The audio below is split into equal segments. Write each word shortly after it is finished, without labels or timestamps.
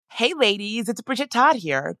Hey ladies, it's Bridget Todd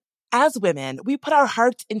here. As women, we put our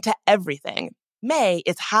hearts into everything. May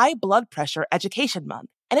is High Blood Pressure Education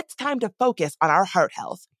Month, and it's time to focus on our heart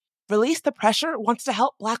health. Release the Pressure wants to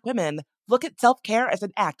help Black women look at self-care as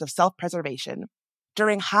an act of self-preservation.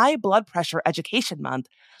 During High Blood Pressure Education Month,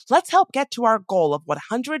 let's help get to our goal of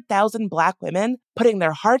 100,000 Black women putting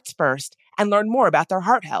their hearts first and learn more about their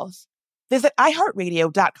heart health. Visit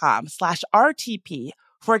iHeartRadio.com/RTP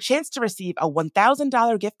for a chance to receive a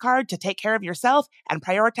 $1,000 gift card to take care of yourself and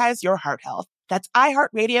prioritize your heart health. That's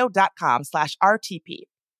iHeartRadio.com/RTP.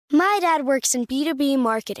 My dad works in B2B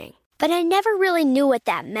marketing, but I never really knew what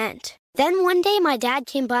that meant. Then one day my dad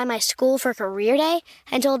came by my school for career day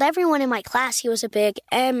and told everyone in my class he was a big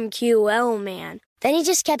MQL man. Then he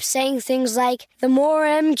just kept saying things like, the more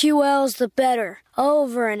MQLs, the better,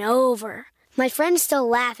 over and over. My friends still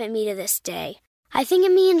laugh at me to this day. I think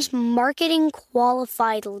it means marketing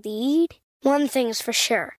qualified lead. One thing's for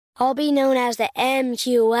sure. I'll be known as the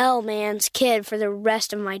MQL man's kid for the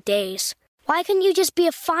rest of my days. Why couldn't you just be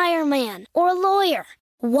a fireman or a lawyer?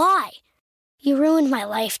 Why? You ruined my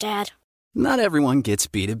life, Dad. Not everyone gets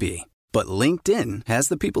B2B, but LinkedIn has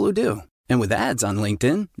the people who do. And with ads on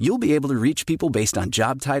LinkedIn, you'll be able to reach people based on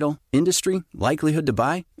job title, industry, likelihood to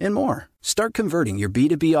buy, and more. Start converting your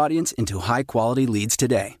B2B audience into high-quality leads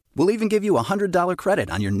today. We'll even give you a $100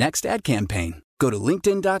 credit on your next ad campaign. Go to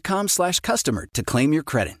linkedin.com/customer to claim your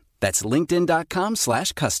credit. That's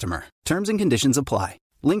linkedin.com/customer. Terms and conditions apply.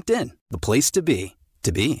 LinkedIn, the place to be,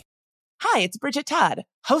 to be. Hi, it's Bridget Todd,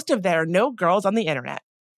 host of There Are No Girls on the Internet.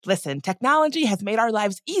 Listen, technology has made our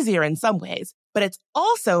lives easier in some ways, but it's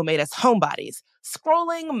also made us homebodies,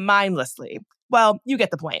 scrolling mindlessly. Well, you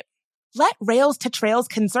get the point. Let Rails to Trails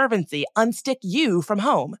Conservancy unstick you from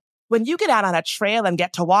home. When you get out on a trail and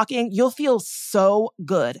get to walking, you'll feel so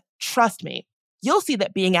good. Trust me. You'll see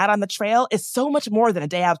that being out on the trail is so much more than a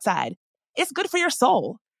day outside. It's good for your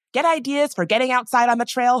soul. Get ideas for getting outside on the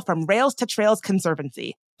trail from Rails to Trails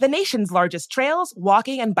Conservancy, the nation's largest trails,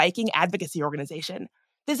 walking, and biking advocacy organization.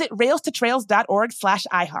 Visit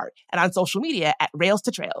railstotrails.org/iHeart and on social media at Rails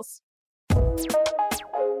to Trails.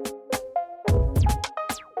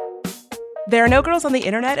 There Are No Girls on the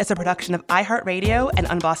Internet is a production of iHeartRadio and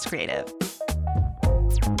Unbossed Creative.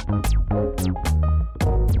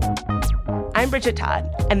 I'm Bridget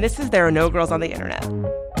Todd, and this is There Are No Girls on the Internet.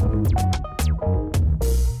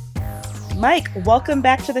 Mike, welcome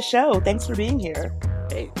back to the show. Thanks for being here.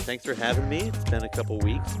 Hey, thanks for having me. It's been a couple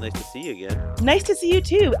weeks. Nice to see you again. Nice to see you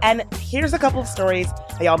too. And here's a couple of stories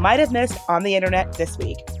that y'all might have missed on the internet this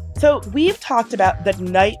week. So we've talked about the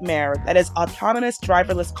nightmare that is autonomous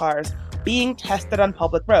driverless cars being tested on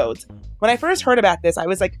public roads. When I first heard about this, I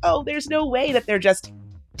was like, oh, there's no way that they're just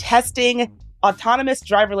testing autonomous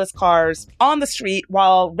driverless cars on the street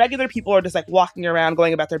while regular people are just like walking around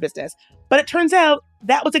going about their business. But it turns out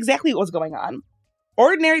that was exactly what was going on.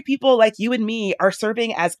 Ordinary people like you and me are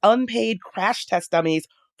serving as unpaid crash test dummies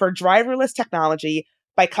for driverless technology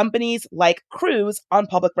by companies like Cruise on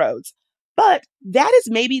public roads. But that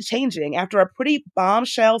is maybe changing after a pretty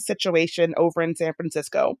bombshell situation over in San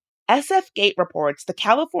Francisco. SF Gate reports the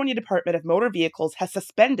California Department of Motor Vehicles has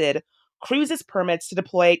suspended Cruise's permits to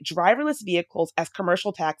deploy driverless vehicles as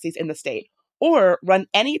commercial taxis in the state, or run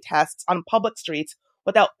any tests on public streets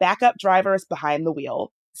without backup drivers behind the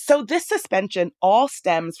wheel. So this suspension all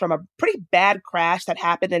stems from a pretty bad crash that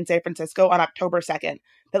happened in San Francisco on October 2nd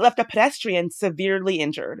that left a pedestrian severely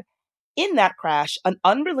injured. In that crash, an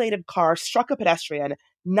unrelated car struck a pedestrian,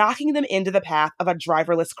 knocking them into the path of a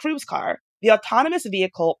driverless Cruise car. The autonomous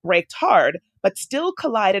vehicle braked hard, but still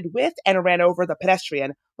collided with and ran over the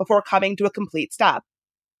pedestrian before coming to a complete stop.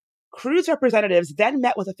 Cruise representatives then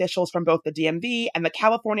met with officials from both the DMV and the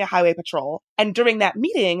California Highway Patrol, and during that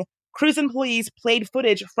meeting, Cruise employees played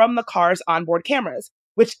footage from the car's onboard cameras,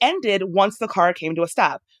 which ended once the car came to a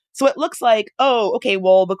stop. So it looks like, oh, okay,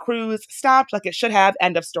 well, the Cruise stopped like it should have,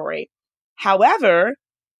 end of story. However,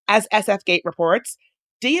 as SF Gate reports,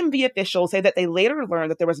 DMV officials say that they later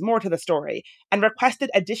learned that there was more to the story and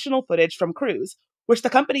requested additional footage from Cruise, which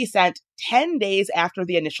the company sent 10 days after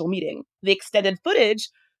the initial meeting. The extended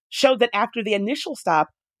footage showed that after the initial stop,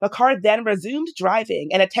 the car then resumed driving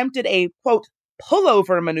and attempted a, quote,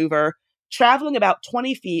 pullover maneuver, traveling about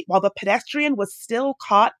 20 feet while the pedestrian was still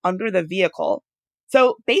caught under the vehicle.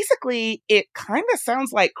 So basically, it kind of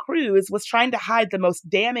sounds like Cruise was trying to hide the most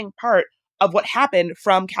damning part of what happened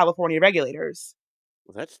from California regulators.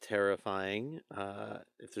 Well, that's terrifying.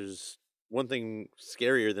 If there's one thing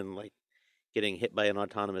scarier than like getting hit by an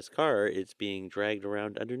autonomous car, it's being dragged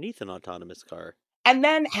around underneath an autonomous car. And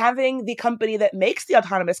then having the company that makes the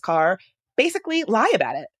autonomous car basically lie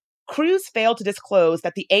about it. Cruise failed to disclose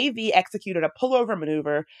that the AV executed a pullover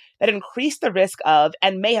maneuver that increased the risk of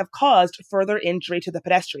and may have caused further injury to the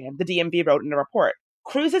pedestrian, the DMV wrote in a report.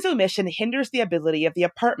 Cruise's omission hinders the ability of the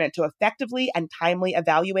department to effectively and timely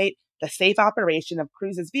evaluate the safe operation of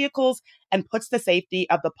Cruise's vehicles and puts the safety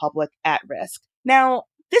of the public at risk. Now,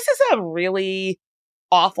 this is a really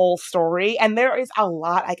awful story, and there is a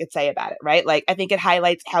lot I could say about it, right? Like, I think it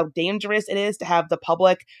highlights how dangerous it is to have the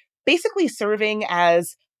public basically serving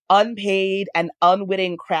as unpaid and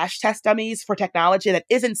unwitting crash test dummies for technology that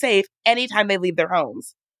isn't safe anytime they leave their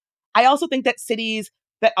homes. I also think that cities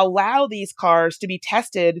that allow these cars to be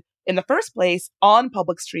tested in the first place on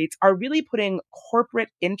public streets are really putting corporate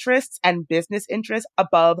interests and business interests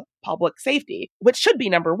above public safety, which should be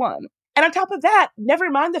number one. And on top of that,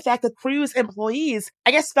 never mind the fact that Cruise employees,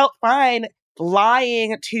 I guess, felt fine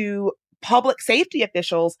lying to public safety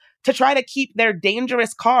officials to try to keep their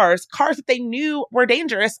dangerous cars that they knew were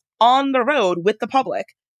dangerous, on the road with the public.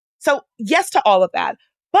 So yes to all of that.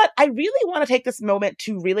 But I really want to take this moment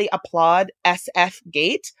to really applaud SF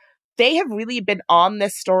Gate. They have really been on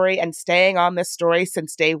this story and staying on this story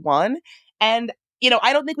since day one. And,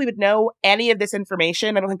 I don't think we would know any of this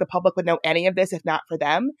information. I don't think the public would know any of this if not for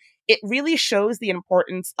them. It really shows the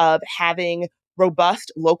importance of having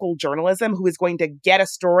robust local journalism who is going to get a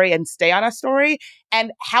story and stay on a story,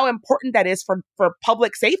 and how important that is for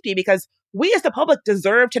public safety, because we as the public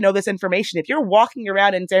deserve to know this information. If you're walking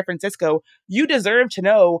around in San Francisco, you deserve to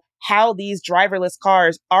know how these driverless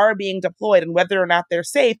cars are being deployed and whether or not they're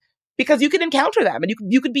safe, because you could encounter them and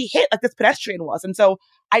you could be hit like this pedestrian was. And so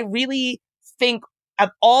I really think of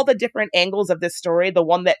all the different angles of this story, the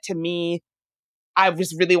one that to me I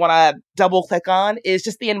just really want to double click on is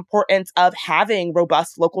just the importance of having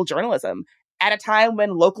robust local journalism. At a time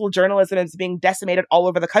when local journalism is being decimated all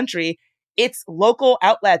over the country, it's local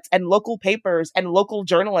outlets and local papers and local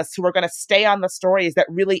journalists who are going to stay on the stories that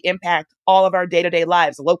really impact all of our day-to-day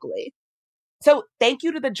lives locally. So thank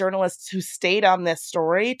you to the journalists who stayed on this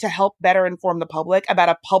story to help better inform the public about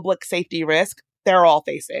a public safety risk they're all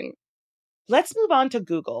facing. Let's move on to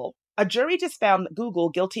Google. A jury just found Google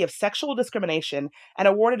guilty of sexual discrimination and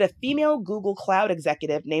awarded a female Google Cloud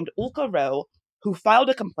executive named Ulka Rowe, who filed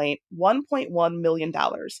a complaint, $1.1 million.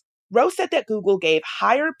 Rowe said that Google gave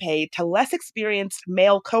higher pay to less experienced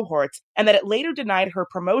male cohorts and that it later denied her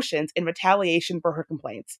promotions in retaliation for her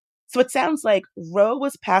complaints. So it sounds like Rowe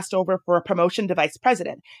was passed over for a promotion to vice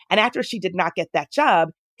president, and after she did not get that job,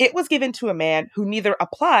 it was given to a man who neither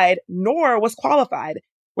applied nor was qualified,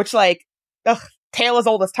 which tale as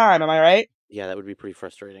old as time, am I right? Yeah, that would be pretty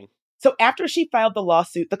frustrating. So after she filed the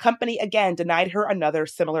lawsuit, the company again denied her another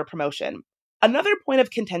similar promotion. Another point of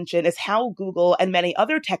contention is how Google and many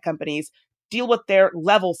other tech companies deal with their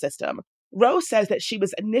level system. Rowe says that she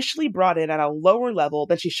was initially brought in at a lower level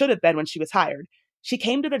than she should have been when she was hired. She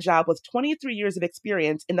came to the job with 23 years of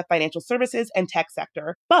experience in the financial services and tech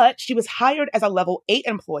sector, but she was hired as a level 8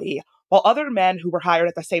 employee, while other men who were hired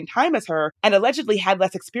at the same time as her and allegedly had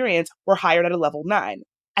less experience were hired at a level 9.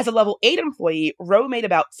 As a level 8 employee, Rowe made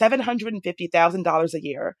about $750,000 a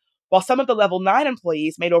year, while some of the level 9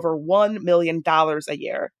 employees made over $1 million a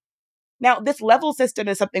year. Now, this level system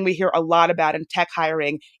is something we hear a lot about in tech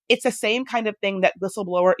hiring. It's the same kind of thing that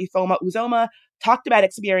whistleblower Ifeoma Uzoma talked about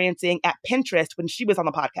experiencing at Pinterest when she was on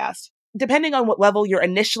the podcast. Depending on what level you're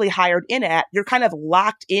initially hired in at, you're kind of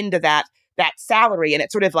locked into that salary. And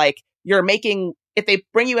it's sort of like you're making, if they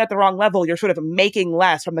bring you at the wrong level, you're sort of making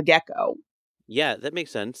less from the get-go. Yeah, that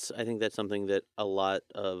makes sense. I think that's something that a lot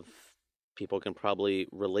of people can probably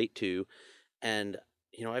relate to. And,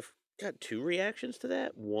 I've got two reactions to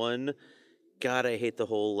that. One, God, I hate the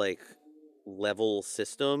whole level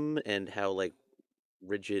system and how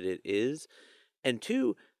rigid it is. And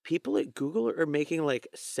two, people at Google are making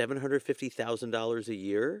 $750,000 a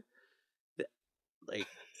year.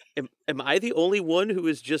 Am I the only one who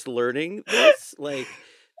is just learning this?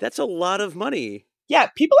 That's a lot of money. Yeah,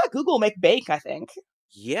 people at Google make bank, I think.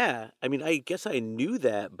 Yeah, I mean, I guess I knew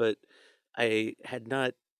that, but I had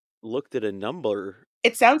not looked at a number.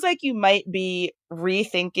 It sounds like you might be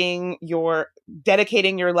rethinking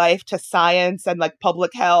dedicating your life to science and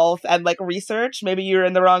public health and research. Maybe you're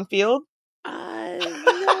in the wrong field.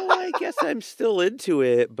 I guess I'm still into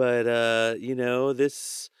it, but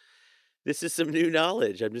this is some new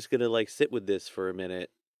knowledge. I'm just gonna sit with this for a minute.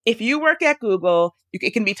 If you work at Google,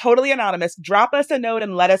 it can be totally anonymous. Drop us a note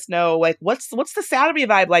and let us know what's the salary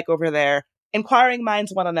vibe like over there. Inquiring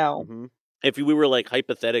minds want to know. Mm-hmm. If we were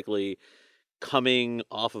hypothetically coming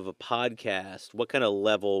off of a podcast, what kind of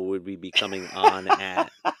level would we be coming on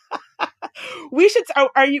at? We should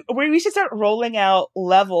start rolling out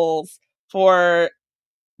levels for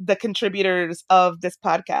the contributors of this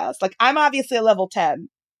podcast. Like, I'm obviously a level 10.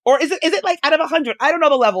 Or is it like out of 100? I don't know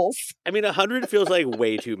the levels. I mean, 100 feels like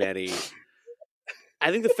way too many. I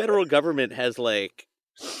think the federal government has like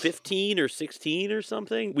 15 or 16 or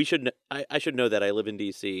something. I should know that. I live in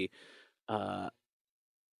D.C.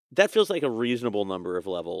 That feels like a reasonable number of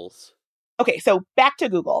levels. Okay, so back to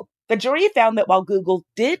Google. The jury found that while Google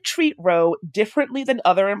did treat Roe differently than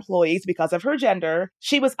other employees because of her gender,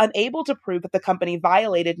 she was unable to prove that the company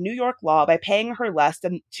violated New York law by paying her less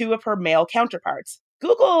than two of her male counterparts.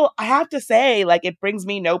 Google, I have to say, like, it brings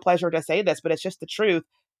me no pleasure to say this, but it's just the truth,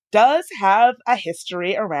 does have a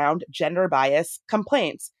history around gender bias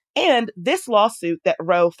complaints. And this lawsuit that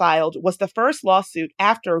Roe filed was the first lawsuit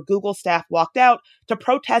after Google staff walked out to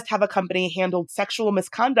protest how the company handled sexual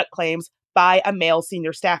misconduct claims by a male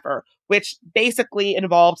senior staffer, which basically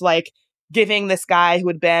involved like giving this guy who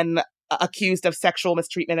had been accused of sexual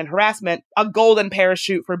mistreatment and harassment a golden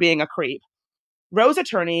parachute for being a creep. Roe's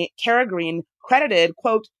attorney, Kara Green, credited,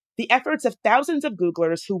 quote, the efforts of thousands of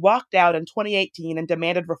Googlers who walked out in 2018 and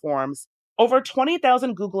demanded reforms. Over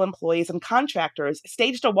 20,000 Google employees and contractors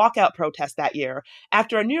staged a walkout protest that year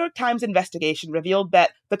after a New York Times investigation revealed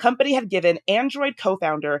that the company had given Android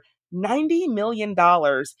co-founder $90 million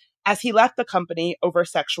as he left the company over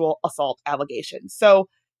sexual assault allegations. So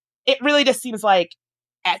it really just seems like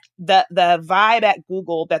the vibe at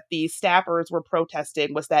Google that these staffers were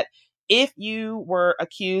protesting was that if you were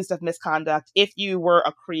accused of misconduct, if you were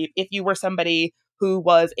a creep, if you were somebody who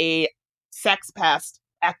was a sex pest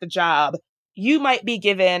at the job, you might be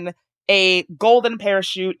given a golden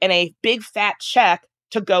parachute and a big fat check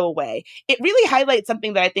to go away. It really highlights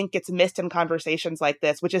something that I think gets missed in conversations like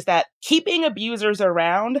this, which is that keeping abusers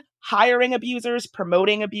around, hiring abusers,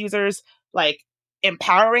 promoting abusers, like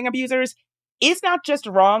empowering abusers is not just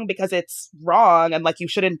wrong because it's wrong and like you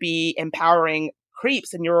shouldn't be empowering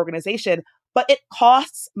creeps in your organization, but it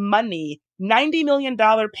costs money. $90 million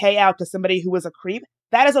payout to somebody who was a creep,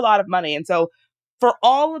 that is a lot of money. And so for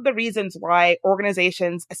all of the reasons why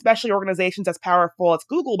organizations, especially organizations as powerful as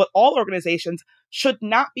Google, but all organizations should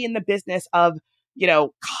not be in the business of,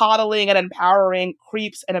 coddling and empowering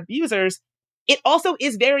creeps and abusers, it also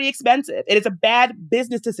is very expensive. It is a bad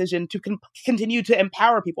business decision to continue to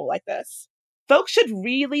empower people like this. Folks should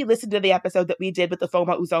really listen to the episode that we did with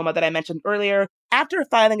Ufoma Uzoma that I mentioned earlier. After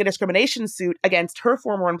filing a discrimination suit against her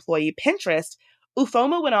former employee, Pinterest,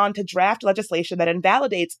 Ufoma went on to draft legislation that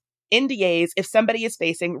invalidates NDAs if somebody is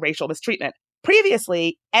facing racial mistreatment.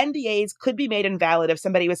 Previously, NDAs could be made invalid if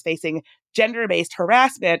somebody was facing gender-based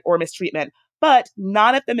harassment or mistreatment, but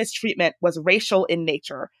none of the mistreatment was racial in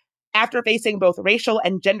nature. After facing both racial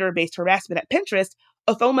and gender-based harassment at Pinterest,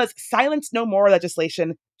 Ufoma's Silence No More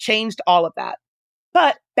legislation changed all of that.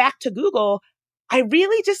 But back to Google, I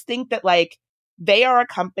really just think that they are a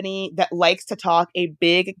company that likes to talk a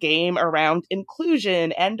big game around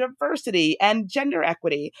inclusion and diversity and gender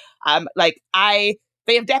equity.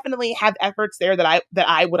 They have definitely have efforts there that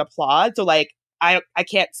I would applaud. So I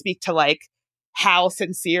can't speak to how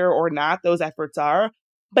sincere or not those efforts are,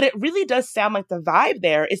 but it really does sound like the vibe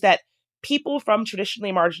there is that people from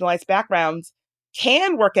traditionally marginalized backgrounds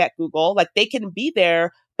can work at Google, they can be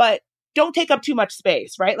there, but don't take up too much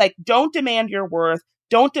space, right? Don't demand your worth,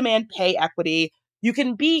 don't demand pay equity. You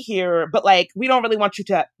can be here, but we don't really want you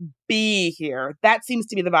to be here. That seems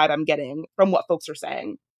to be the vibe I'm getting from what folks are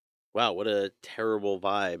saying. Wow, what a terrible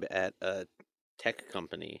vibe at a tech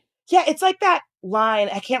company. Yeah, it's like that line,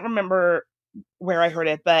 I can't remember where I heard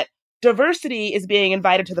it, but diversity is being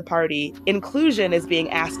invited to the party. Inclusion is being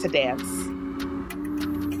asked to dance.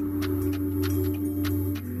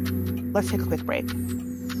 Let's take a quick break.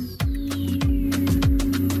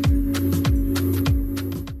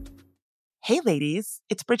 Hey ladies,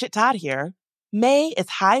 it's Bridget Todd here. May is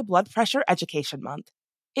High Blood Pressure Education Month.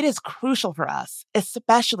 It is crucial for us,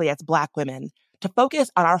 especially as Black women, to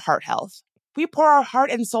focus on our heart health. We pour our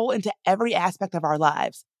heart and soul into every aspect of our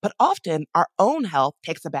lives, but often our own health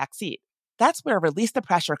takes a back seat. That's where Release the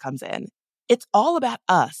Pressure comes in. It's all about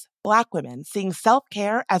us, Black women, seeing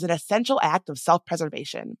self-care as an essential act of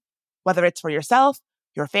self-preservation. Whether it's for yourself,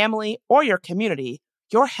 your family, or your community,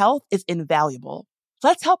 your health is invaluable.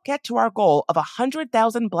 Let's help get to our goal of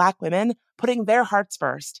 100,000 Black women putting their hearts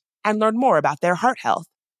first and learn more about their heart health.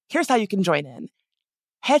 Here's how you can join in.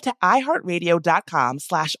 Head to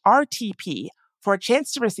iHeartRadio.com/RTP for a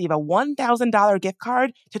chance to receive a $1,000 gift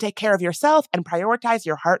card to take care of yourself and prioritize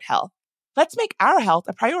your heart health. Let's make our health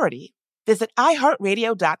a priority. Visit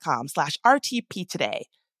iHeartRadio.com/RTP today.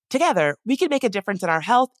 Together, we can make a difference in our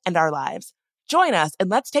health and our lives. Join us and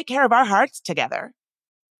let's take care of our hearts together.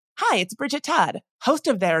 Hi, it's Bridget Todd, host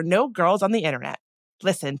of There Are No Girls on the Internet.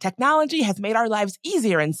 Listen, technology has made our lives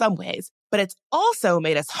easier in some ways, but it's also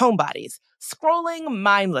made us homebodies, scrolling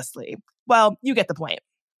mindlessly. Well, you get the point.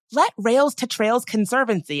 Let Rails to Trails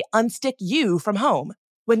Conservancy unstick you from home.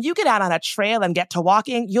 When you get out on a trail and get to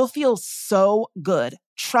walking, you'll feel so good.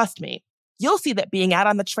 Trust me. You'll see that being out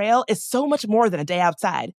on the trail is so much more than a day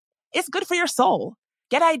outside. It's good for your soul.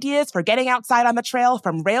 Get ideas for getting outside on the trail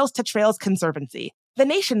from Rails to Trails Conservancy, the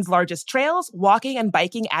nation's largest trails, walking, and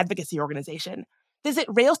biking advocacy organization. Visit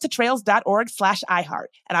railstotrails.org/iHeart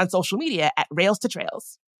and on social media at Rails to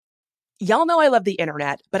Trails. Y'all know I love the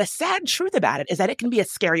internet, but a sad truth about it is that it can be a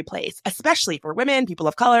scary place, especially for women, people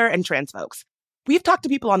of color, and trans folks. We've talked to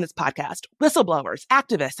people on this podcast, whistleblowers,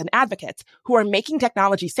 activists, and advocates who are making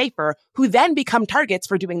technology safer, who then become targets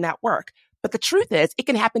for doing that work. But the truth is, it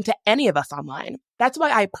can happen to any of us online. That's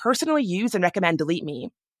why I personally use and recommend Delete Me.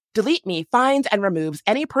 Delete Me finds and removes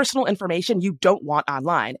any personal information you don't want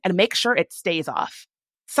online and makes sure it stays off.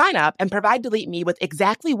 Sign up and provide Delete Me with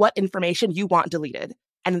exactly what information you want deleted,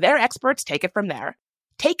 and their experts take it from there.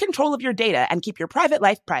 Take control of your data and keep your private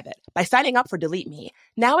life private by signing up for Delete Me,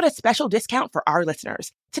 now at a special discount for our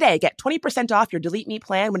listeners. Today, get 20% off your Delete Me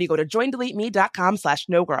plan when you go to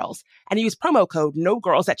joindeleteme.com/nogirls and use promo code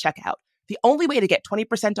NOGIRLS at checkout. The only way to get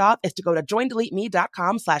 20% off is to go to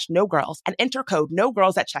joindeleteme.com/nogirls and enter code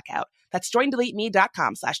NOGIRLS at checkout. That's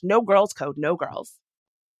joindeleteme.com/nogirls, code NOGIRLS.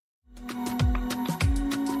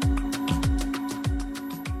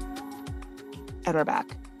 And we're back.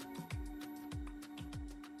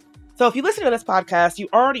 So if you listen to this podcast, you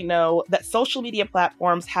already know that social media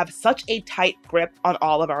platforms have such a tight grip on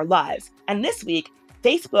all of our lives. And this week,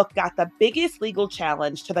 Facebook got the biggest legal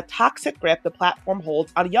challenge to the toxic grip the platform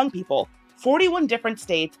holds on young people. 41 different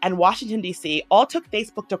states and Washington, D.C. all took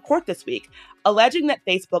Facebook to court this week, alleging that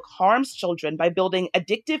Facebook harms children by building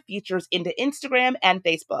addictive features into Instagram and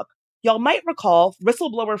Facebook. Y'all might recall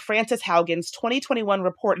whistleblower Frances Haugen's 2021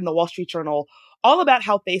 report in the Wall Street Journal all about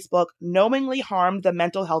how Facebook knowingly harmed the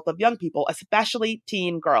mental health of young people, especially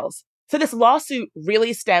teen girls. So this lawsuit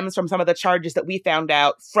really stems from some of the charges that we found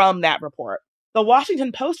out from that report. The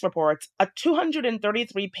Washington Post reports a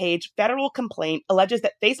 233-page federal complaint alleges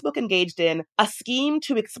that Facebook engaged in a scheme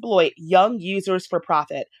to exploit young users for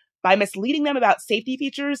profit by misleading them about safety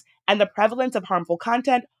features and the prevalence of harmful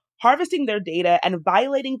content, harvesting their data, and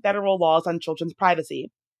violating federal laws on children's privacy.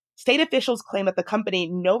 State officials claim that the company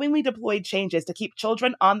knowingly deployed changes to keep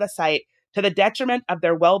children on the site to the detriment of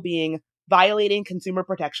their well-being, violating consumer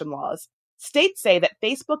protection laws. States say that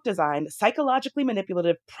Facebook designed psychologically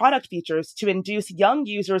manipulative product features to induce young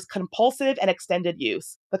users' compulsive and extended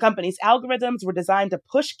use. The company's algorithms were designed to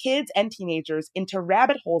push kids and teenagers into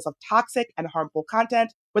rabbit holes of toxic and harmful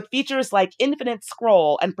content, with features like infinite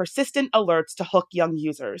scroll and persistent alerts to hook young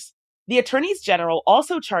users. The attorneys general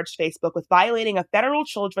also charged Facebook with violating a federal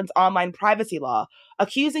children's online privacy law,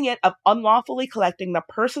 accusing it of unlawfully collecting the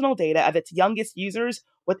personal data of its youngest users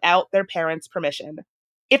without their parents' permission.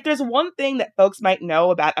 If there's one thing that folks might know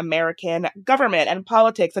about American government and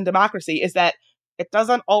politics and democracy is that it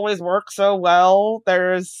doesn't always work so well.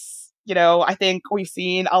 There's, I think we've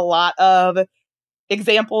seen a lot of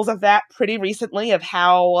examples of that pretty recently of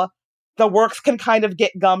how the works can kind of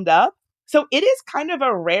get gummed up. So it is kind of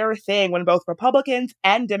a rare thing when both Republicans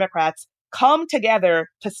and Democrats come together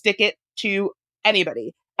to stick it to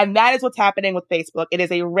anybody. And that is what's happening with Facebook. It is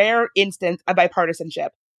a rare instance of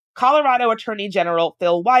bipartisanship. Colorado Attorney General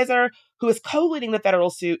Phil Weiser, who is co-leading the federal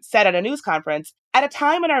suit, said at a news conference, "At a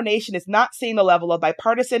time when our nation is not seeing the level of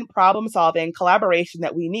bipartisan problem-solving collaboration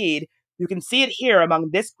that we need, you can see it here among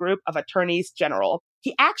this group of attorneys general."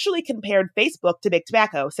 He actually compared Facebook to Big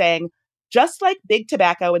Tobacco, saying, "Just like Big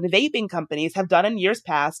Tobacco and vaping companies have done in years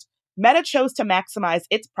past, Meta chose to maximize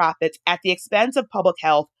its profits at the expense of public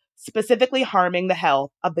health, specifically harming the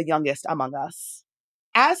health of the youngest among us."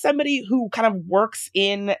 As somebody who kind of works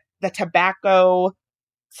in the tobacco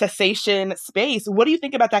cessation space, what do you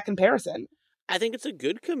think about that comparison? I think it's a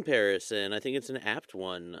good comparison. I think it's an apt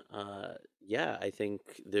one. I think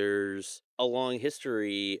there's a long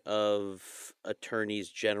history of attorneys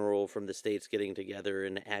general from the states getting together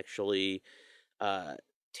and actually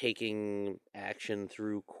taking action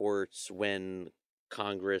through courts when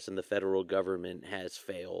Congress and the federal government has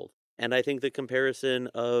failed. And I think the comparison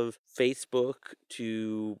of Facebook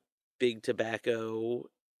to Big Tobacco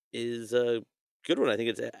is a good one. I think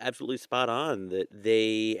it's absolutely spot on that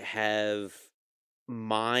they have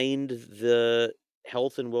mined the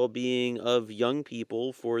health and well-being of young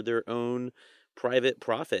people for their own private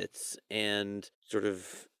profits and sort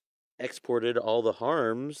of exported all the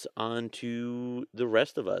harms onto the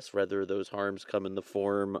rest of us, whether those harms come in the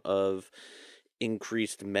form of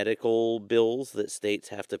increased medical bills that states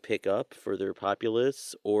have to pick up for their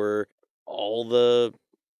populace, or all the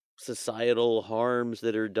societal harms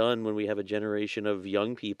that are done when we have a generation of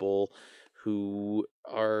young people who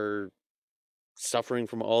are suffering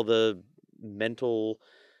from all the mental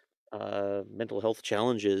mental health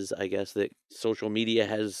challenges, I guess, that social media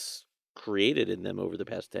has created in them over the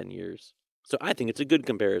past 10 years. So I think it's a good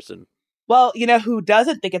comparison. Well, you know who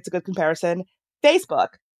doesn't think it's a good comparison? Facebook.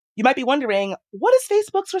 You might be wondering, what has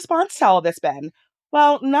Facebook's response to all of this been?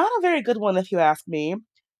 Well, not a very good one if you ask me.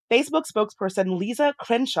 Facebook spokesperson Lisa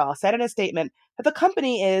Crenshaw said in a statement that the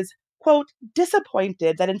company is, quote,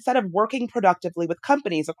 disappointed that instead of working productively with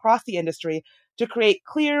companies across the industry to create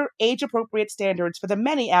clear, age-appropriate standards for the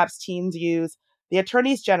many apps teens use, the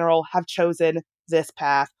attorneys general have chosen this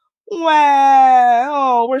path.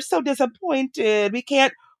 Wow, we're so disappointed. We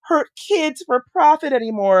can't hurt kids for profit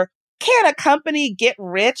anymore. Can't a company get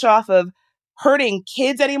rich off of hurting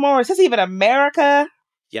kids anymore? Is this even America?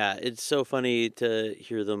 Yeah, it's so funny to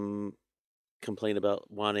hear them complain about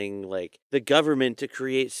wanting like the government to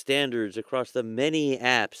create standards across the many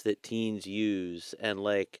apps that teens use. And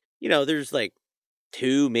like, there's like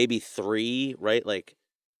two, maybe three, right? Like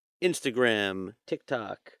Instagram,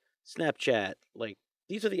 TikTok, Snapchat, like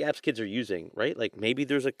these are the apps kids are using, right? Like maybe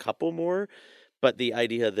there's a couple more, but the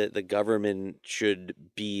idea that the government should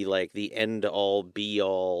be like the end all be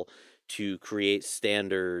all to create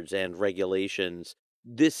standards and regulations.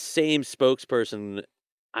 This same spokesperson,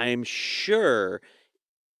 I'm sure,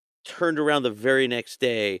 turned around the very next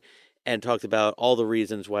day and talked about all the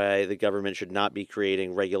reasons why the government should not be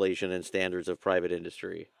creating regulation and standards of private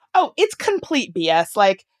industry. Oh, it's complete BS.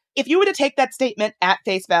 Like, if you were to take that statement at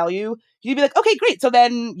face value, you'd be like, okay, great. So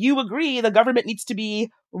then you agree the government needs to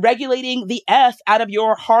be regulating the F out of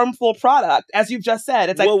your harmful product, as you've just said.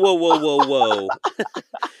 It's like, whoa.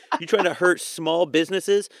 You trying to hurt small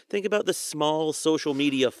businesses? Think about the small social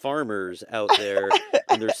media farmers out there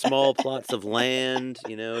and their small plots of land,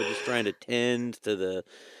 just trying to tend to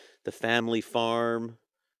the family farm,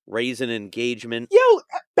 raise an engagement. Yo,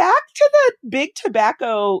 back to the big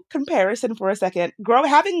tobacco comparison for a second.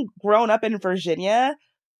 Having grown up in Virginia,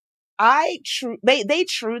 they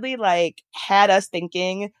truly like had us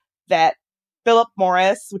thinking that Philip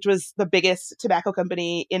Morris, which was the biggest tobacco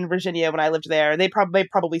company in Virginia when I lived there, they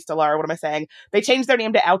probably still are. What am I saying? They changed their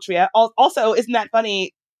name to Altria. Also, isn't that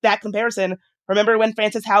funny, that comparison? Remember when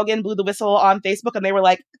Frances Haugen blew the whistle on Facebook and they were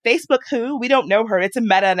like, Facebook who? We don't know her. It's a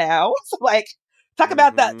Meta now. So like, talk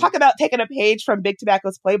about that. Talk about taking a page from Big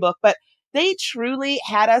Tobacco's playbook. But they truly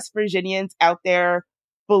had us Virginians out there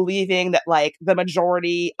believing that like the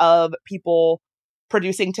majority of people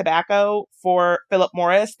producing tobacco for Philip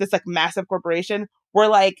Morris, this like massive corporation, were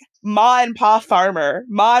like ma and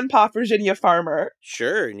pa Virginia farmer.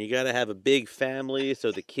 Sure, and you got to have a big family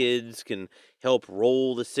so the kids can help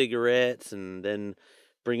roll the cigarettes and then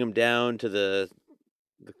bring them down to the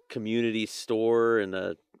community store in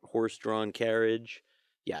a horse-drawn carriage.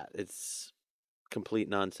 Yeah, it's complete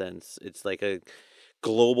nonsense. It's like a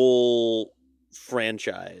global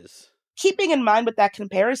franchise. Keeping in mind with that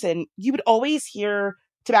comparison, you would always hear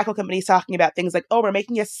tobacco companies talking about things like, oh, we're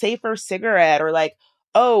making a safer cigarette, or like,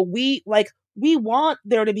 oh, we want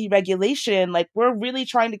there to be regulation. Like, we're really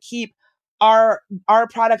trying to keep our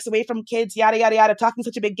products away from kids, yada, yada, yada, talking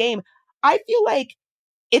such a big game. I feel like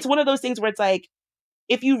it's one of those things where it's like,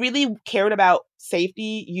 if you really cared about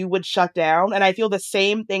safety, you would shut down. And I feel the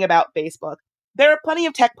same thing about Facebook. There are plenty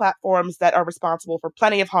of tech platforms that are responsible for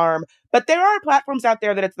plenty of harm, but there are platforms out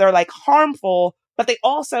there that they're like harmful, but they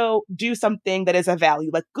also do something that is of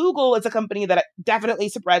value. Like Google is a company that definitely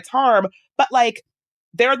spreads harm, but like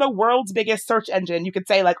they're the world's biggest search engine. You could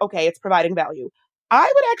say like, okay, it's providing value. I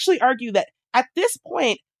would actually argue that at this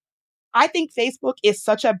point, I think Facebook is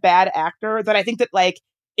such a bad actor that I think that like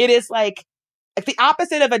it is like the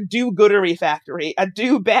opposite of a do-goodery factory, a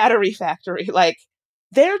do-battery factory. Like,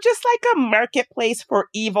 they're just like a marketplace for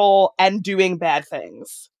evil and doing bad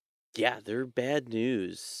things. Yeah, they're bad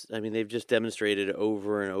news. I mean, they've just demonstrated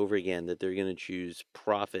over and over again that they're going to choose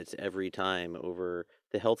profits every time over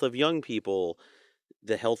the health of young people,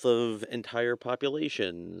 the health of entire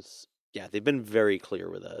populations. Yeah, they've been very clear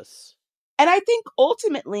with us. And I think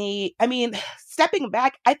ultimately, I mean, stepping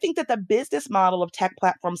back, I think that the business model of tech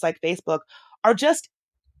platforms like Facebook are just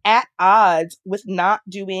at odds with not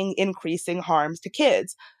doing increasing harms to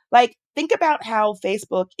kids. Like, think about how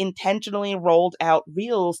Facebook intentionally rolled out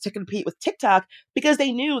Reels to compete with TikTok because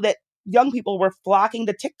they knew that young people were flocking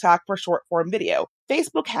to TikTok for short form video.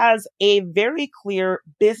 Facebook has a very clear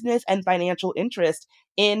business and financial interest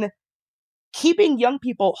in keeping young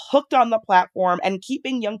people hooked on the platform and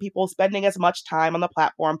keeping young people spending as much time on the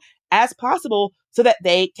platform as possible so that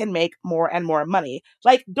they can make more and more money.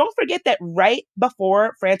 Like, don't forget that right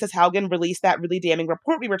before Frances Haugen released that really damning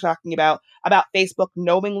report we were talking about Facebook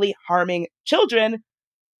knowingly harming children,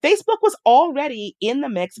 Facebook was already in the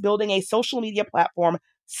mix building a social media platform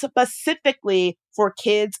specifically for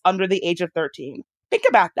kids under the age of 13. Think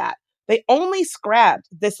about that. They only scrapped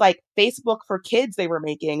this like Facebook for kids they were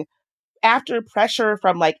making after pressure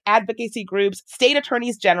from like advocacy groups, state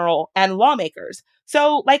attorneys general, and lawmakers.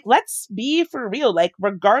 So, like, let's be for real. Like,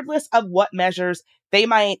 regardless of what measures they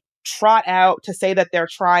might trot out to say that they're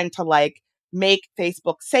trying to like make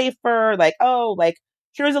Facebook safer, like, oh, like,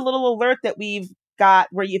 here's a little alert that we've got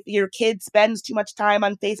where if your kid spends too much time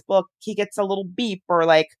on Facebook, he gets a little beep, or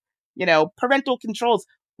like, parental controls,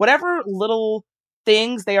 whatever little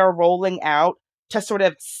things they are rolling out to sort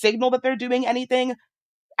of signal that they're doing anything.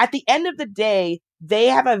 At the end of the day, they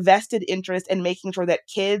have a vested interest in making sure that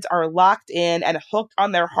kids are locked in and hooked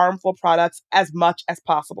on their harmful products as much as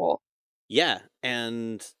possible. Yeah,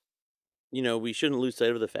 and we shouldn't lose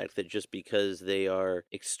sight of the fact that just because they are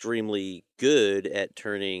extremely good at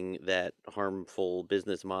turning that harmful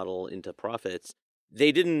business model into profits,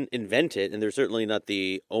 they didn't invent it, and they're certainly not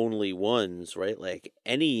the only ones, right? Like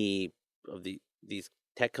any of these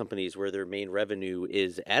tech companies where their main revenue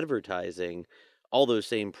is advertising, all those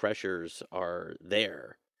same pressures are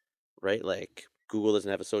there, right? Like Google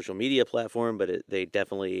doesn't have a social media platform, but they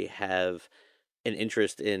definitely have an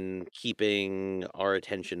interest in keeping our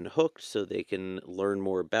attention hooked so they can learn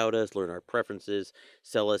more about us, learn our preferences,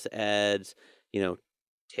 sell us ads.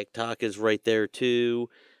 TikTok is right there too.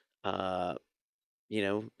 Uh,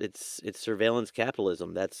 it's surveillance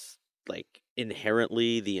capitalism. That's like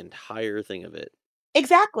inherently the entire thing of it.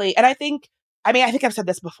 Exactly. And I think I've said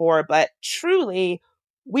this before, but truly,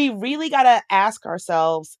 we really got to ask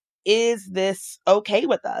ourselves, is this okay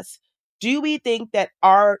with us? Do we think that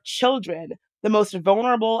our children, the most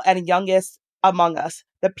vulnerable and youngest among us,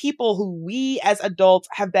 the people who we as adults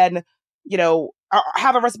have been,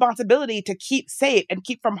 have a responsibility to keep safe and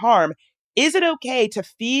keep from harm, is it okay to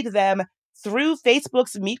feed them through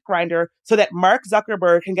Facebook's meat grinder so that Mark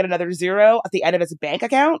Zuckerberg can get another zero at the end of his bank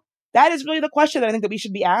account? That is really the question that I think that we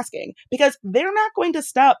should be asking, because they're not going to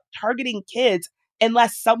stop targeting kids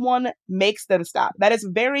unless someone makes them stop. That is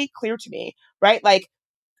very clear to me, right? Like,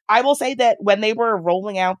 I will say that when they were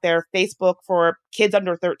rolling out their Facebook for kids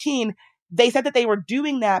under 13, they said that they were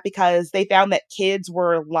doing that because they found that kids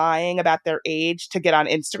were lying about their age to get on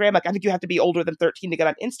Instagram. Like, I think you have to be older than 13 to get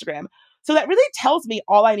on Instagram. So that really tells me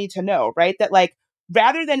all I need to know, right? That like,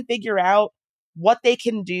 rather than figure out what they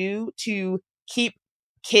can do to keep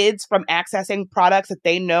kids from accessing products that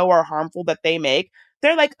they know are harmful that they make,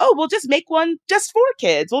 they're like, oh, we'll just make one just for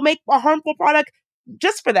kids. We'll make a harmful product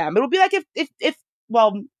just for them. It'll be like if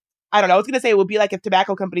well, I don't know. I was going to say it would be like if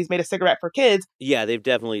tobacco companies made a cigarette for kids. Yeah, they've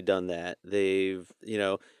definitely done that. They've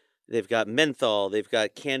got menthol, they've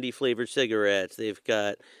got candy flavored cigarettes, they've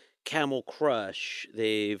got Camel Crush,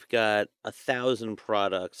 they've got 1,000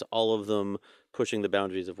 products, all of them pushing the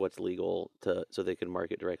boundaries of what's legal so they can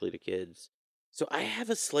market directly to kids. So I have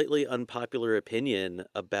a slightly unpopular opinion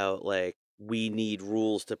about like we need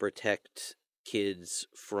rules to protect kids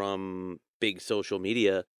from big social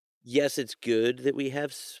media. Yes, it's good that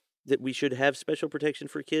we should have special protection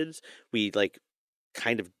for kids. We like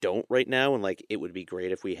kind of don't right now, and like it would be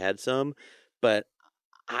great if we had some, but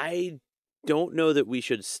I don't know that we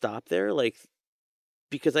should stop there, like,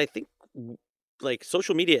 because I think like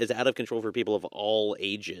social media is out of control for people of all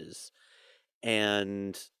ages,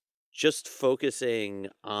 and just focusing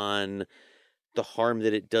on the harm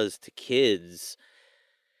that it does to kids,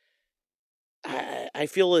 I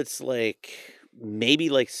feel it's like maybe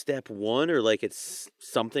like step one, or like it's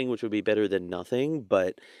something which would be better than nothing.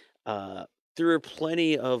 But there are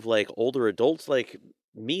plenty of like older adults, like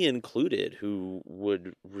me included, who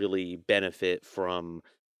would really benefit from,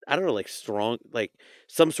 I don't know, like strong, like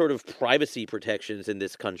some sort of privacy protections in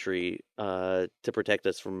this country to protect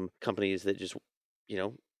us from companies that just,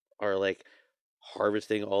 are like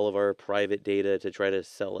harvesting all of our private data to try to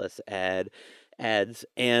sell us ads,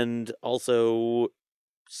 and also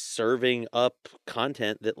serving up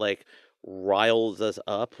content that like riles us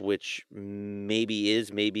up, which maybe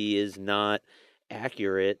is not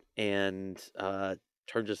accurate, and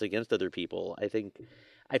turns us against other people.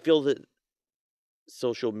 I feel that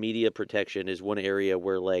social media protection is one area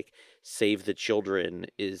where like Save the Children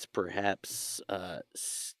is perhaps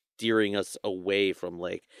steering us away from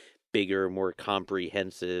like bigger, more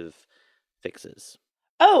comprehensive fixes.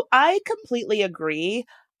 Oh, I completely agree.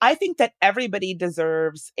 I think that everybody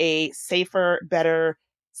deserves a safer, better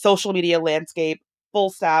social media landscape, full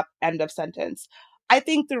stop, end of sentence. I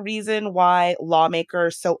think the reason why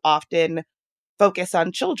lawmakers so often focus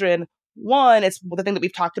on children, one, it's the thing that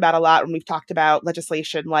we've talked about a lot when we've talked about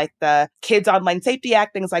legislation like the Kids Online Safety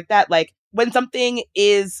Act, things like that. Like when something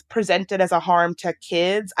is presented as a harm to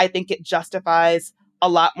kids, I think it justifies a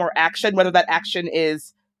lot more action, whether that action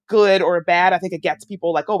is good or bad. I think it gets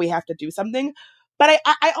people like, oh, we have to do something. But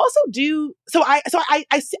I also do.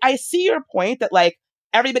 I see your point that like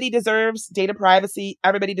everybody deserves data privacy.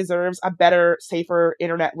 Everybody deserves a better, safer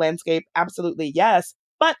internet landscape. Absolutely. Yes.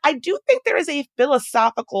 But I do think there is a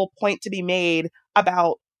philosophical point to be made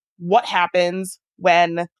about what happens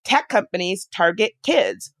when tech companies target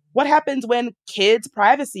kids. What happens when kids'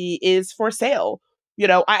 privacy is for sale?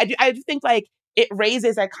 I do think like it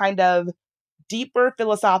raises a kind of deeper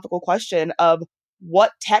philosophical question of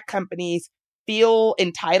what tech companies feel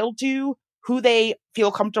entitled to, who they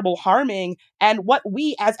feel comfortable harming, and what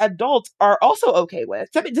we as adults are also okay with.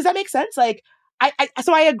 Does that make sense? Like,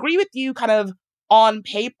 so I agree with you kind of on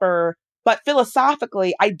paper, but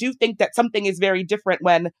philosophically, I do think that something is very different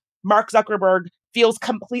when Mark Zuckerberg feels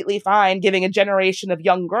completely fine giving a generation of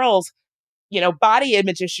young girls, body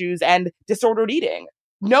image issues and disordered eating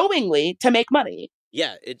knowingly to make money.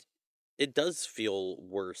 Yeah, it does feel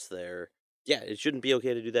worse there. Yeah, it shouldn't be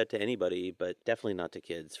okay to do that to anybody, but definitely not to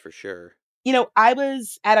kids, for sure. I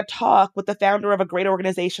was at a talk with the founder of a great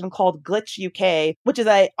organization called Glitch UK, which is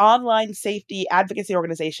an online safety advocacy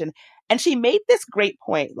organization. And she made this great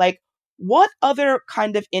point. Like, what other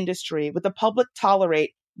kind of industry would the public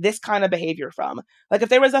tolerate this kind of behavior from? Like, if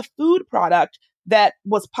there was a food product that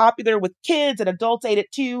was popular with kids and adults ate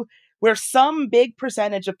it too, where some big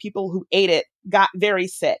percentage of people who ate it got very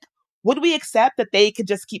sick, would we accept that they could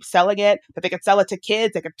just keep selling it, that they could sell it to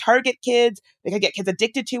kids, they could target kids, they could get kids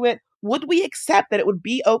addicted to it? Would we accept that it would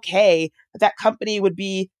be okay that that company would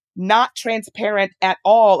be not transparent at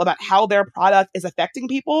all about how their product is affecting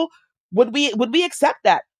people? Would we accept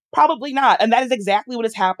that? Probably not. And that is exactly what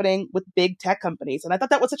is happening with big tech companies. And I thought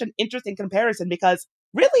that was such an interesting comparison because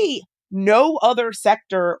really no other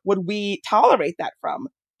sector would we tolerate that from.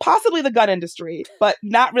 Possibly the gun industry, but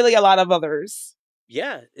not really a lot of others.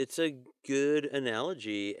 Yeah, it's a good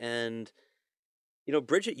analogy. And,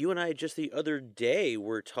 Bridget, you and I just the other day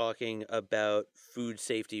were talking about food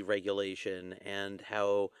safety regulation and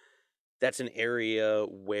how that's an area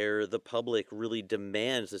where the public really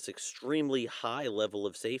demands this extremely high level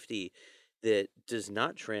of safety that does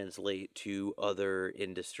not translate to other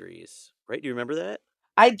industries. Right? Do you remember that?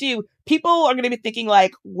 I do. People are going to be thinking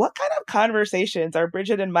like, what kind of conversations are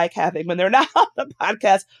Bridget and Mike having when they're not on the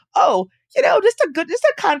podcast? Oh, just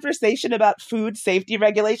a conversation about food safety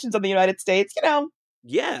regulations in the United States,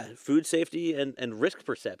 Yeah, food safety and risk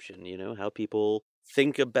perception, how people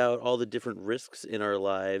think about all the different risks in our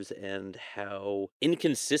lives and how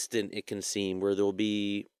inconsistent it can seem, where there'll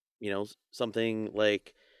be, something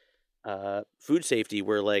like food safety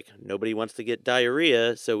where like nobody wants to get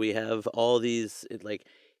diarrhea, so we have all these like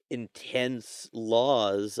intense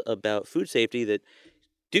laws about food safety that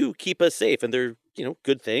do keep us safe, and they're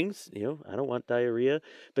good things. I don't want diarrhea,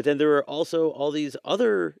 but then there are also all these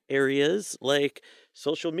other areas like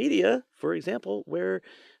social media, for example, where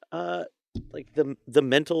like the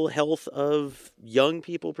mental health of young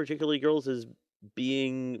people, particularly girls, is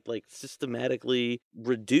being like systematically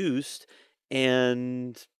reduced,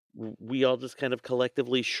 and we all just kind of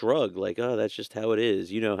collectively shrug like, oh, that's just how it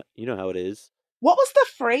is. You know how it is. What was the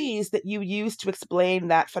phrase that you used to explain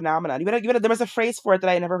that phenomenon? There was a phrase for it that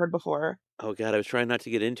I had never heard before. Oh God, I was trying not to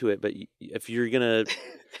get into it, but if you're gonna,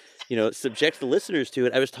 subject the listeners to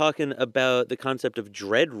it, I was talking about the concept of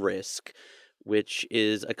dread risk, which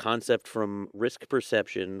is a concept from risk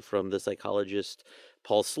perception from the psychologist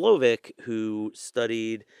Paul Slovic, who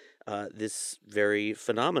studied this very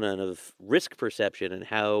phenomenon of risk perception and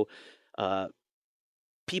how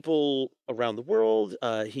people around the world,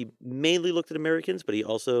 he mainly looked at Americans, but he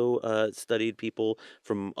also studied people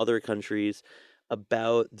from other countries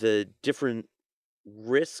about the different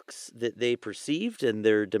risks that they perceived and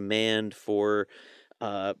their demand for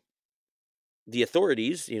uh, the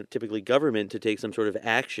authorities, typically government, to take some sort of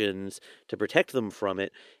actions to protect them from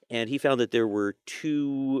it. And he found that there were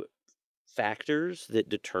two factors that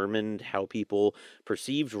determined how people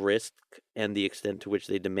perceived risk and the extent to which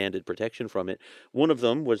they demanded protection from it. One of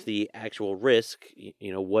them was the actual risk.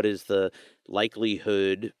 What is the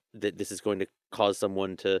likelihood that this is going to cause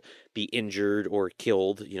someone to be injured or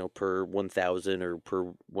killed, per 1,000 or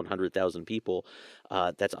per 100,000 people?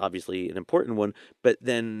 That's obviously an important one. But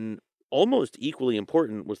then almost equally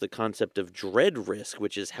important was the concept of dread risk,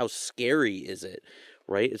 which is how scary is it,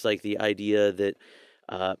 right? It's like the idea that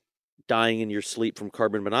uh, dying in your sleep from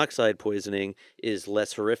carbon monoxide poisoning is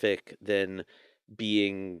less horrific than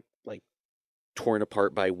being like torn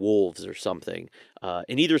apart by wolves or something.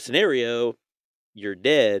 In either scenario, you're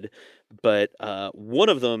dead, but one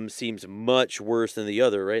of them seems much worse than the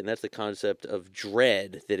other, right? And that's the concept of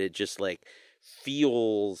dread, that it just like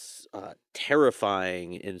feels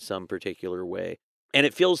terrifying in some particular way. And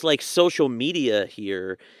it feels like social media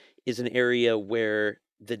here is an area where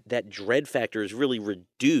that dread factor is really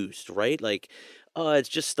reduced, right? Like, it's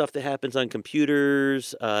just stuff that happens on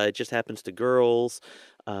computers. It just happens to girls.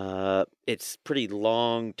 It's pretty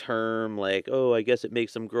long term, like, oh, I guess it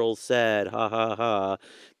makes some girls sad. Ha ha ha.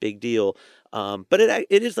 Big deal. But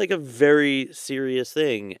it is like a very serious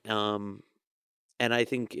thing. And I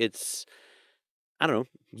think it's, I don't know,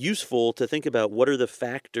 useful to think about what are the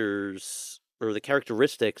factors or the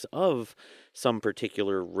characteristics of some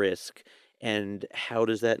particular risk, and how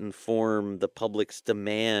does that inform the public's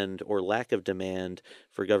demand or lack of demand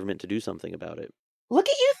for government to do something about it. Look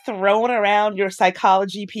at you throwing around your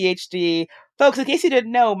psychology PhD. Folks, in case you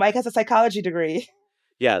didn't know, Mike has a psychology degree.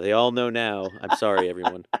 Yeah, they all know now. I'm sorry,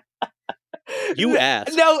 everyone. You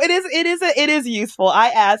asked. No, it is useful. I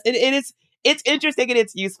asked. It's interesting and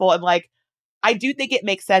it's useful. And like, I do think it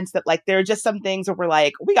makes sense that like there are just some things where we're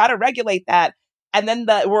like, we got to regulate that. And then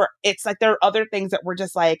it's like there are other things that we're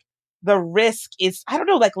just like, the risk is, I don't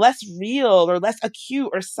know, like less real or less acute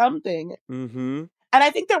or something. Mm-hmm. And I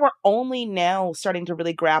think that we're only now starting to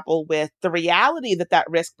really grapple with the reality that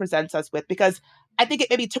risk presents us with, because I think it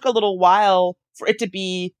maybe took a little while for it to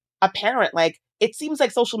be apparent. Like, it seems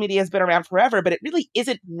like social media has been around forever, but it really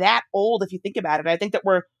isn't that old if you think about it. And I think that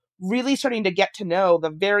we're really starting to get to know the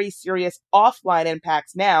very serious offline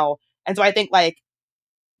impacts now. And so I think like,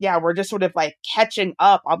 yeah, we're just sort of like catching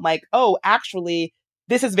up on like, oh, actually,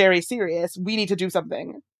 this is very serious. We need to do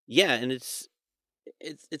something. Yeah, and it's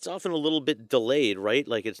often a little bit delayed, right?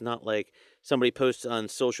 Like, it's not like somebody posts on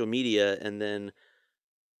social media and then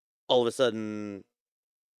all of a sudden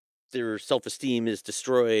their self-esteem is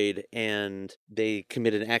destroyed and they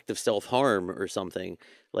commit an act of self-harm or something.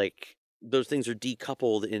 Like, those things are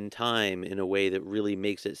decoupled in time in a way that really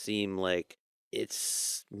makes it seem like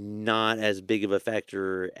it's not as big of a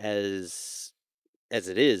factor as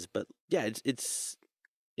it is. But yeah, it's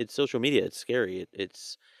social media. It's scary.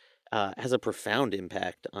 It's has a profound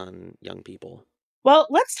impact on young people. Well,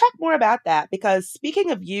 let's talk more about that, because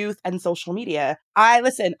speaking of youth and social media, I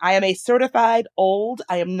am a certified old.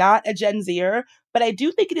 I am not a Gen Zer, but I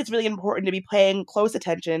do think it is really important to be paying close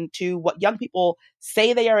attention to what young people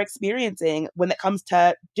say they are experiencing when it comes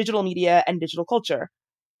to digital media and digital culture,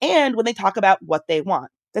 and when they talk about what they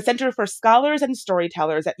want. The Center for Scholars and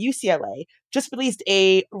Storytellers at UCLA just released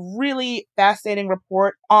a really fascinating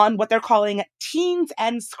report on what they're calling teens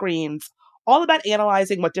and screens, all about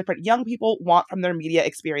analyzing what different young people want from their media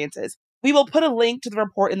experiences. We will put a link to the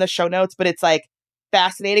report in the show notes, but it's like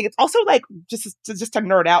fascinating. It's also like, just to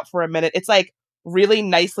nerd out for a minute, it's like really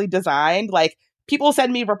nicely designed. Like, people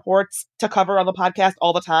send me reports to cover on the podcast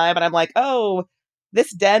all the time, and I'm like, oh,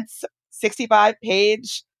 this dense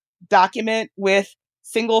 65-page document with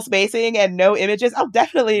single spacing and no images, I'll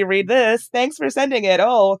definitely read this. Thanks for sending it.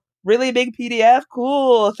 Oh, really big PDF?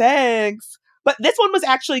 Cool, thanks. But this one was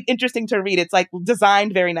actually interesting to read. It's like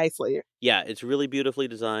designed very nicely. Yeah, it's really beautifully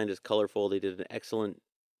designed. It's colorful. They did an excellent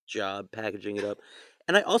job packaging it up.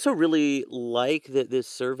 And I also really like that this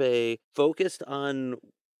survey focused on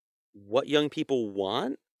what young people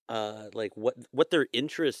want, like what their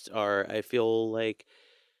interests are. I feel like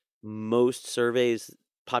most surveys,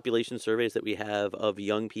 population surveys that we have of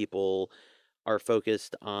young people, are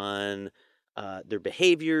focused on their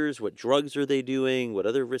behaviors. What drugs are they doing? What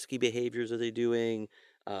other risky behaviors are they doing?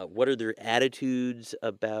 What are their attitudes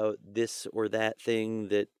about this or that thing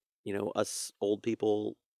that, us old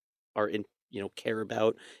people are care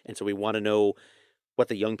about? And so we want to know what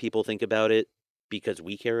the young people think about it because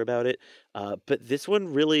we care about it. But this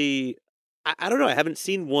one really, I don't know. I haven't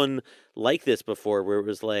seen one like this before, where it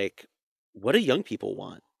was like, what do young people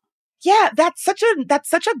want? Yeah, that's such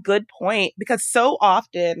a good point, because so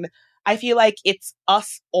often I feel like it's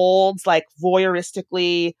us olds like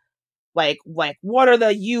voyeuristically, like what are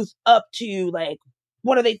the youth up to? Like,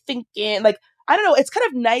 what are they thinking? Like, I don't know. It's kind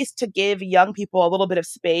of nice to give young people a little bit of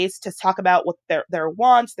space to talk about what their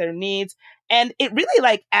wants, their needs, and it really,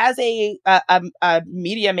 like, as a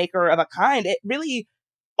media maker of a kind, it really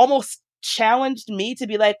almost challenged me to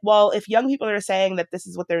be like, well, if young people are saying that this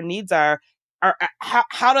is what their needs are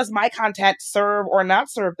how does my content serve or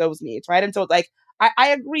not serve those needs, right? And so, like, I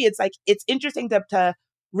agree. It's like, it's interesting to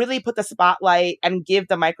really put the spotlight and give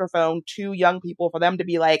the microphone to young people for them to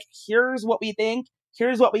be like, here's what we think,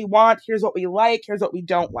 here's what we want, here's what we like, here's what we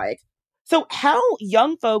don't like. So how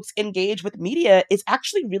young folks engage with media is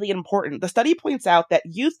actually really important. The study points out that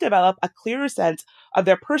youth develop a clearer sense of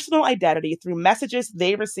their personal identity through messages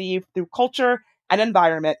they receive through culture and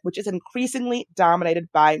environment, which is increasingly dominated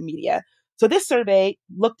by media. So this survey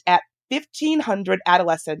looked at 1,500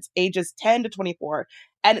 adolescents ages 10 to 24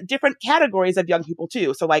 and different categories of young people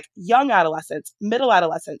too. So like young adolescents, middle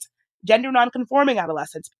adolescents, gender nonconforming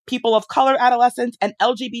adolescents, people of color adolescents, and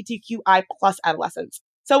LGBTQI plus adolescents.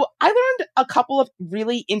 So I learned a couple of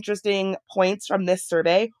really interesting points from this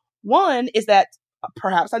survey. One is that,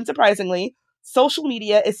 perhaps unsurprisingly, social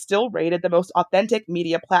media is still rated the most authentic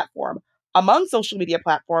media platform. Among social media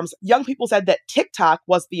platforms, young people said that TikTok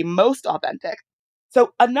was the most authentic.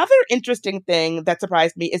 So another interesting thing that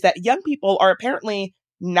surprised me is that young people are apparently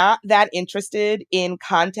not that interested in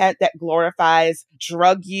content that glorifies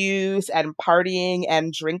drug use and partying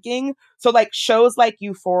and drinking. So like shows like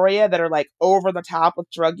Euphoria that are like over the top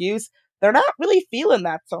with drug use, they're not really feeling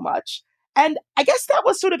that so much. And I guess that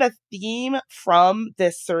was sort of a theme from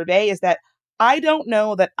this survey, is that I don't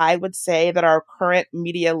know that I would say that our current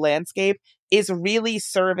media landscape is really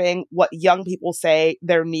serving what young people say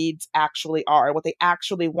their needs actually are, what they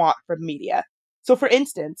actually want from media. So for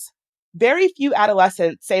instance, very few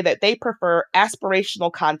adolescents say that they prefer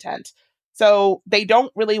aspirational content. So they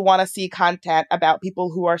don't really want to see content about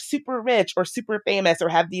people who are super rich or super famous or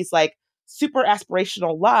have these like super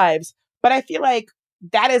aspirational lives. But I feel like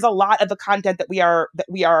that is a lot of the content that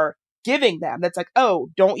we are giving them. That's like, oh,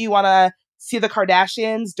 don't you want to see the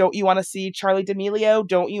Kardashians? Don't you want to see Charli D'Amelio?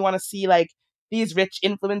 Don't you want to see like these rich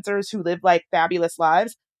influencers who live like fabulous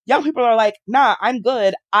lives? Young people are like, nah, I'm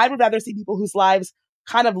good. I would rather see people whose lives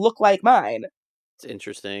kind of look like mine. It's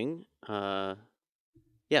interesting. Yeah,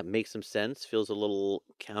 makes some sense. Feels a little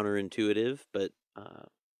counterintuitive, but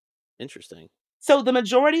interesting. So the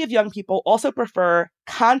majority of young people also prefer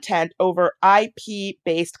content over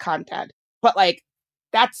IP-based content. But like,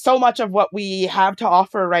 that's so much of what we have to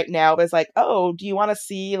offer right now is like, oh, do you want to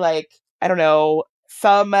see like, I don't know,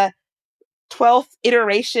 some 12th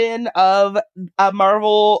iteration of a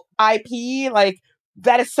Marvel IP? Like,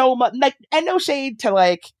 that is so much, like, and no shade to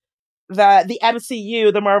like the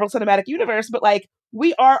MCU, the Marvel Cinematic Universe, but like,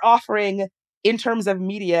 we are offering, in terms of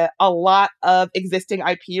media, a lot of existing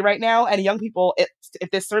IP right now, and young people,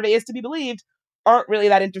 if this survey is to be believed, aren't really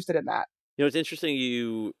that interested in that. You know, it's interesting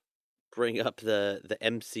you bring up the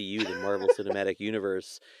MCU, the Marvel Cinematic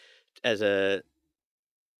Universe, as an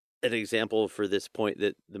example for this point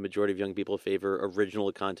that the majority of young people favor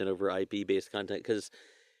original content over IP-based content. Because,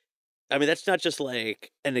 I mean, that's not just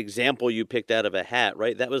like an example you picked out of a hat,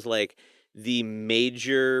 right? That was like the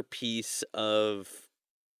major piece of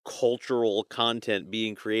cultural content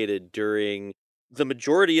being created during the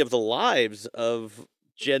majority of the lives of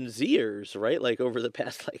Gen Zers, right? Like over the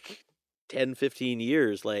past like 10, 15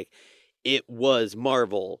 years, like it was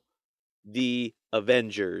Marvel, the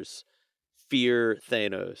Avengers, Fear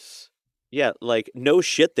Thanos. Yeah, like no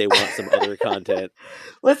shit they want some other content.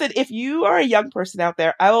 Listen, if you are a young person out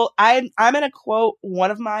there, I'm gonna quote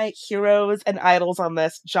one of my heroes and idols on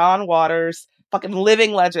this, John Waters, fucking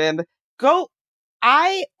living legend.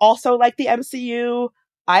 I also like the MCU.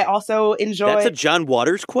 I also enjoy. That's a John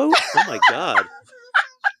Waters quote? Oh my god.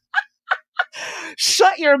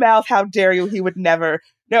 Shut your mouth, how dare you? He would never.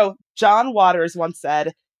 No, John Waters once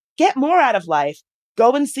said, get more out of life.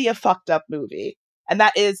 Go and see a fucked up movie. And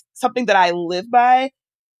that is something that I live by.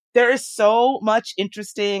 There is so much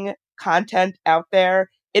interesting content out there.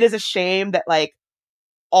 It is a shame that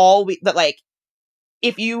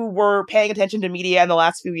if you were paying attention to media in the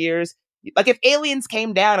last few years, like if aliens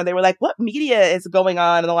came down and they were like, what media is going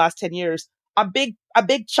on in the last 10 years? A big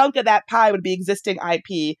chunk of that pie would be existing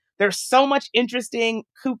IP. There's so much interesting,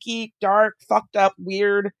 kooky, dark, fucked up,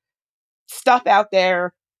 weird stuff out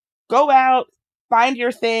there. Go out, find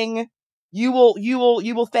your thing. You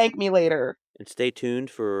will thank me later. And stay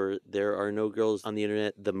tuned for There Are No Girls on the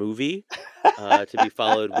Internet, the movie, to be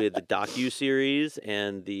followed with the docu-series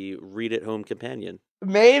and the Read at Home companion.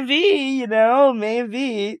 Maybe.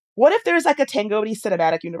 What if there's like a Tangoti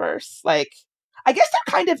cinematic universe? Like, I guess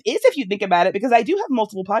that kind of is if you think about it, because I do have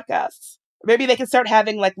multiple podcasts. Maybe they can start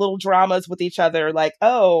having like little dramas with each other, like,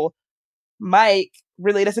 oh, Mike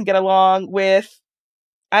really doesn't get along with,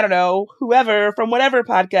 I don't know, whoever from whatever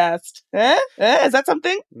podcast. Is that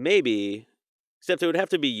something? Maybe. Except it would have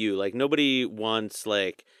to be you. Like, nobody wants,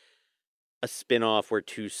 like, a spin-off where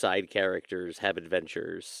two side characters have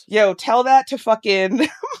adventures. Yo, tell that to fucking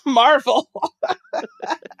Marvel.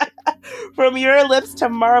 From your lips to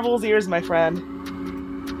Marvel's ears, my friend.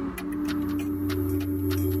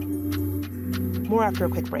 More after a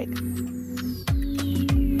quick break.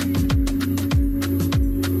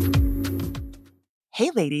 Hey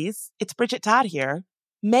ladies, it's Bridget Todd here.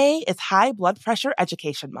 May is High Blood Pressure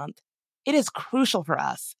Education Month. It is crucial for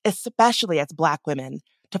us, especially as Black women,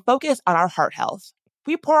 to focus on our heart health.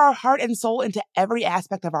 We pour our heart and soul into every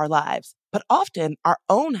aspect of our lives, but often our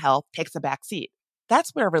own health takes a back seat.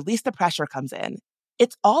 That's where Release the Pressure comes in.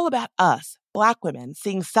 It's all about us, Black women,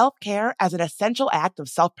 seeing self-care as an essential act of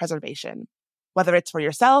self-preservation. Whether it's for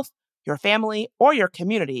yourself, your family, or your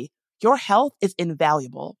community, your health is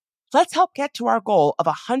invaluable. Let's help get to our goal of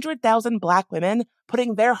 100,000 Black women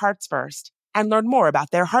putting their hearts first and learn more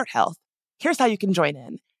about their heart health. Here's how you can join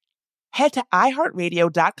in. Head to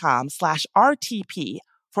iHeartRadio.com/RTP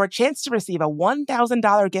for a chance to receive a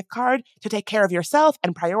 $1,000 gift card to take care of yourself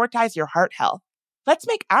and prioritize your heart health. Let's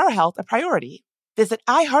make our health a priority. Visit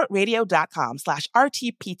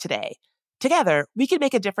iHeartRadio.com/RTP today. Together, we can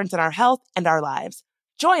make a difference in our health and our lives.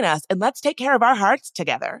 Join us and let's take care of our hearts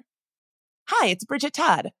together. Hi, it's Bridget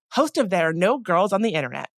Todd, host of There Are No Girls on the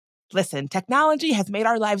Internet. Listen, technology has made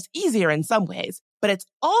our lives easier in some ways, but it's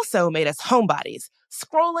also made us homebodies,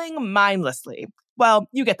 scrolling mindlessly. Well,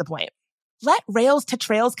 you get the point. Let Rails to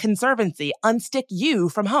Trails Conservancy unstick you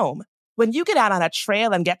from home. When you get out on a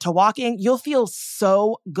trail and get to walking, you'll feel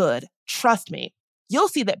so good. Trust me. You'll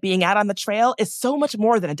see that being out on the trail is so much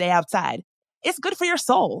more than a day outside. It's good for your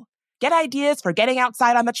soul. Get ideas for getting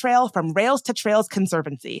outside on the trail from Rails to Trails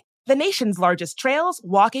Conservancy, the nation's largest trails,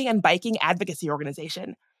 walking, and biking advocacy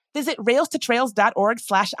organization. Visit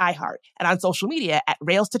railstotrails.org/iHeart and on social media at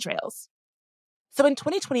Rails to Trails. So in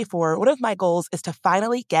 2024, one of my goals is to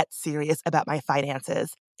finally get serious about my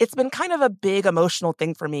finances. It's been kind of a big emotional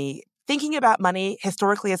thing for me. Thinking about money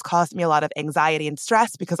historically has caused me a lot of anxiety and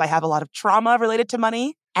stress because I have a lot of trauma related to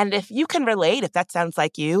money. And if you can relate, if that sounds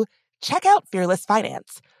like you, check out Fearless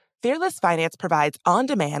Finance. Fearless Finance provides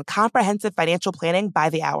on-demand, comprehensive financial planning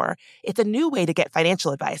by the hour. It's a new way to get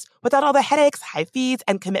financial advice without all the headaches, high fees,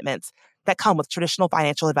 and commitments that come with traditional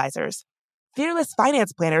financial advisors. Fearless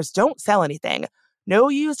Finance planners don't sell anything. No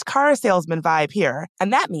used car salesman vibe here,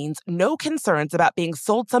 and that means no concerns about being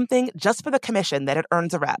sold something just for the commission that it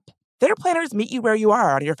earns a rep. Their planners meet you where you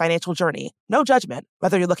are on your financial journey. No judgment.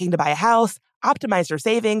 Whether you're looking to buy a house, optimize your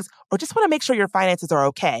savings, or just want to make sure your finances are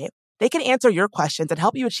okay, they can answer your questions and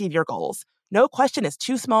help you achieve your goals. No question is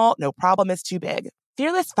too small, no problem is too big.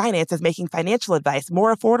 Fearless Finance is making financial advice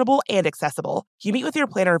more affordable and accessible. You meet with your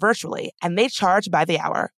planner virtually, and they charge by the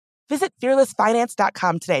hour. Visit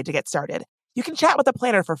fearlessfinance.com today to get started. You can chat with a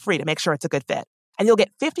planner for free to make sure it's a good fit. And you'll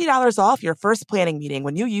get $50 off your first planning meeting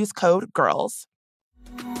when you use code GIRLS.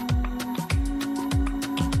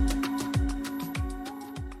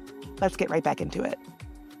 Let's get right back into it.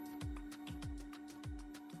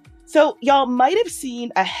 So y'all might have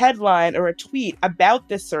seen a headline or a tweet about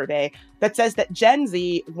this survey that says that Gen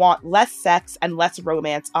Z want less sex and less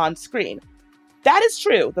romance on screen. That is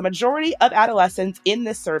true. The majority of adolescents in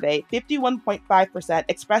this survey, 51.5%,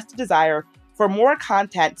 expressed a desire for more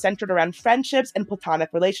content centered around friendships and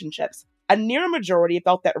platonic relationships. A near majority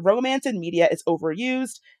felt that romance in media is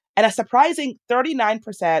overused, and a surprising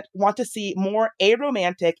 39% want to see more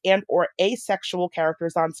aromantic and or asexual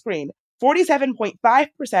characters on screen.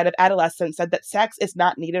 47.5% of adolescents said that sex is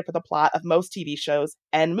not needed for the plot of most TV shows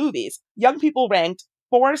and movies. Young people ranked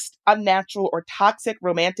forced, unnatural, or toxic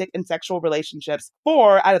romantic and sexual relationships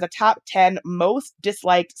 4 out of the top 10 most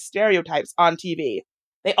disliked stereotypes on TV.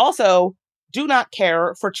 They also do not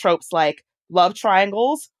care for tropes like love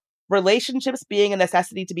triangles, relationships being a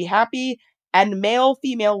necessity to be happy, and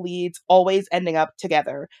male-female leads always ending up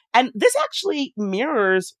together. And this actually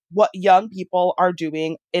mirrors what young people are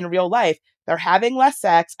doing in real life. They're having less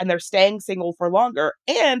sex and they're staying single for longer.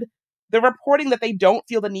 And they're reporting that they don't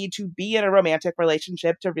feel the need to be in a romantic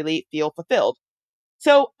relationship to really feel fulfilled.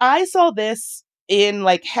 So I saw this in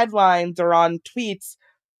like headlines or on tweets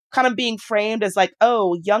kind of being framed as like,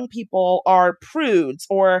 oh, young people are prudes,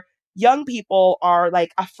 or young people are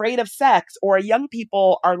like afraid of sex, or young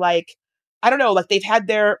people are like, I don't know, like they've had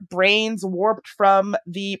their brains warped from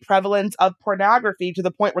the prevalence of pornography to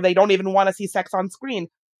the point where they don't even want to see sex on screen.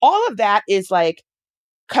 All of that is like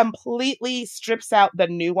completely strips out the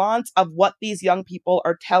nuance of what these young people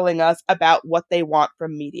are telling us about what they want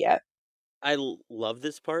from media. I love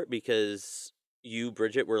this part because you,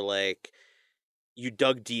 Bridget, were like, you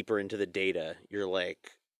dug deeper into the data. You're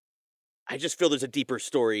like, I just feel there's a deeper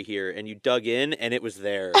story here. And you dug in and it was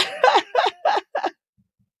there.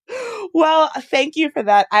 Well, thank you for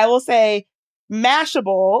that. I will say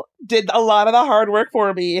Mashable did a lot of the hard work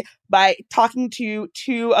for me by talking to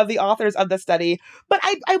two of the authors of the study. But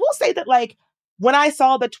I will say that, like, when I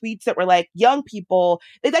saw the tweets that were like young people,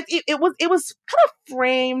 it was kind of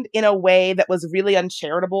framed in a way that was really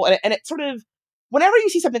uncharitable. And it sort of, whenever you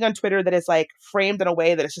see something on Twitter that is like framed in a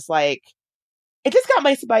way that it's just like, it just got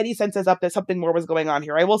my spidey senses up that something more was going on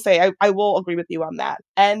here. I will say, I will agree with you on that.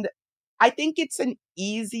 And I think it's an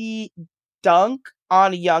easy dunk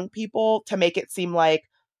on young people to make it seem like,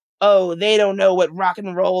 oh, they don't know what rock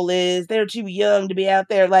and roll is. They're too young to be out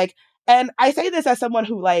there. Like, and I say this as someone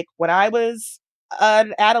who, like, when I was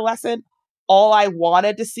an adolescent, all I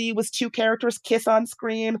wanted to see was two characters kiss on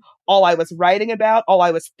screen. All I was writing about, all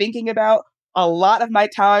I was thinking about. A lot of my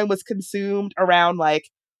time was consumed around, like,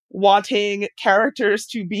 wanting characters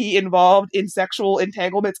to be involved in sexual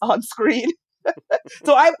entanglements on screen.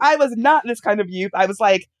 So I was not this kind of youth. I was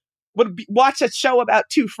like, watch a show about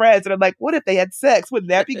two friends, and I'm like, what if they had sex? Wouldn't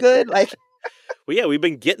that be good? Like, Well, yeah, we've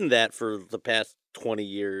been getting that for the past 20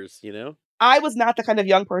 years, you know? I was not the kind of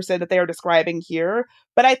young person that they are describing here,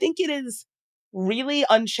 but I think it is really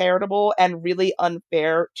uncharitable and really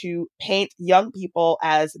unfair to paint young people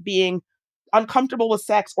as being uncomfortable with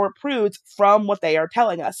sex or prudes from what they are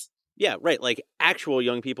telling us. Yeah, right. Like, actual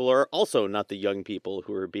young people are also not the young people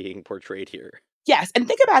who are being portrayed here. Yes, and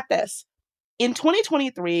think about this. In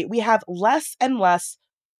 2023, we have less and less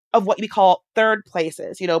of what we call third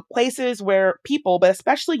places, places where people, but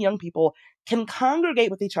especially young people, can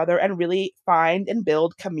congregate with each other and really find and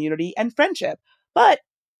build community and friendship. But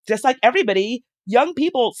just like everybody, young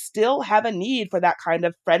people still have a need for that kind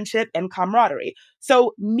of friendship and camaraderie.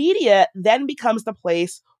 So media then becomes the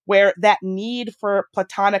place where that need for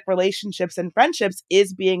platonic relationships and friendships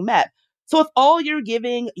is being met. So if all you're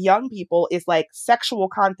giving young people is like sexual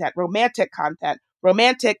content, romantic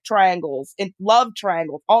triangles, and love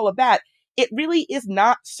triangles, all of that, it really is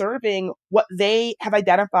not serving what they have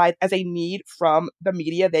identified as a need from the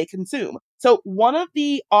media they consume. So one of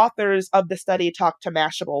the authors of the study talked to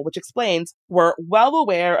Mashable, which explains we're well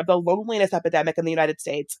aware of the loneliness epidemic in the United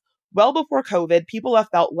States. Well before COVID, people have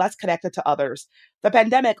felt less connected to others. The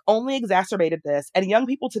pandemic only exacerbated this, and young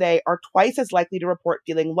people today are twice as likely to report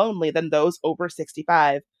feeling lonely than those over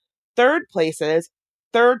 65. Third places,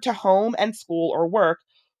 third to home and school or work,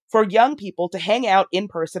 for young people to hang out in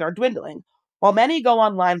person are dwindling. While many go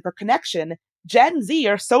online for connection, Gen Z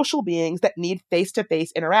are social beings that need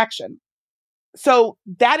face-to-face interaction. So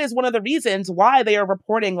that is one of the reasons why they are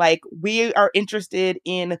reporting, like, we are interested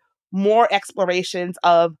in more explorations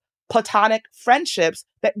of platonic friendships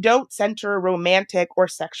that don't center romantic or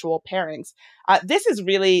sexual pairings. This is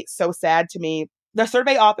really so sad to me. The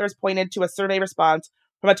survey authors pointed to a survey response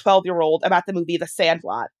from a 12-year-old about the movie The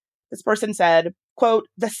Sandlot. This person said, quote,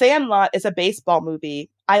 "The Sandlot is a baseball movie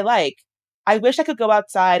I like. I wish I could go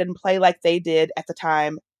outside and play like they did at the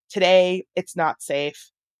time. Today, it's not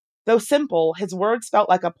safe." Though simple, his words felt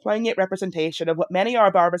like a poignant representation of what many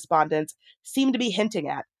of our respondents seem to be hinting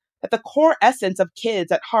at, that the core essence of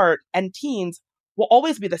kids at heart and teens will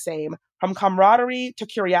always be the same, from camaraderie to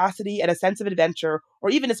curiosity and a sense of adventure, or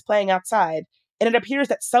even as playing outside. And it appears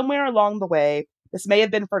that somewhere along the way, this may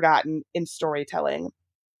have been forgotten in storytelling.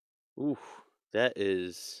 Ooh, that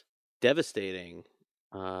is devastating.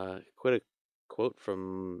 Quite a quote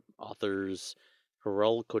from authors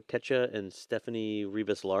Harel Kotecha and Stephanie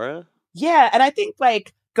Rivas Lara. Yeah, and I think,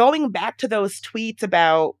 like, going back to those tweets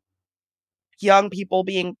about young people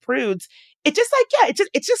being prudes, it just, like, yeah,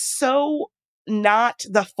 it's just so not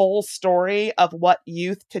the full story of what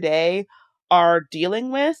youth today are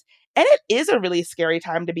dealing with. And it is a really scary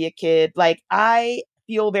time to be a kid. Like, I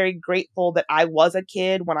feel very grateful that I was a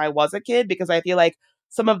kid when I was a kid, because I feel like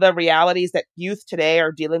some of the realities that youth today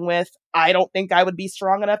are dealing with, I don't think I would be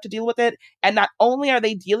strong enough to deal with it. And not only are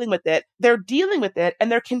they dealing with it, they're dealing with it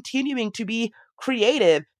and they're continuing to be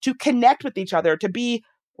creative, to connect with each other, to be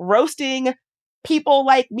roasting people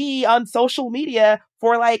like me on social media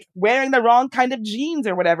for, like, wearing the wrong kind of jeans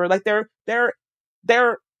or whatever. Like, they're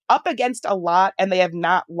up against a lot, and they have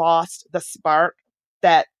not lost the spark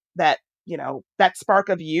that that spark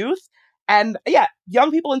of youth. And yeah,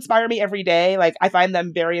 young people inspire me every day. Like, I find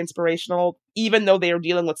them very inspirational, even though they are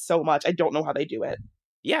dealing with so much. I don't know how they do it.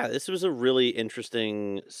 Yeah, this was a really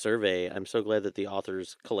interesting survey. I'm so glad that the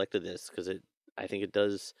authors collected this, because I think it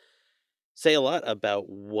does say a lot about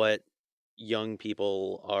what young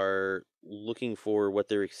people are looking for, what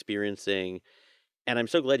they're experiencing. And I'm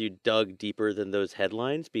so glad you dug deeper than those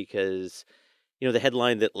headlines, because, the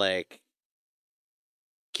headline that, like,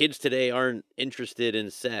 kids today aren't interested in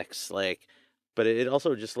sex, like, but it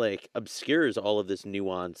also just like obscures all of this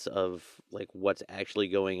nuance of like what's actually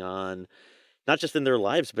going on, not just in their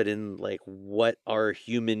lives, but in like what our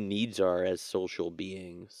human needs are as social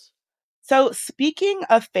beings. So, speaking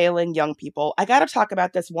of failing young people, I got to talk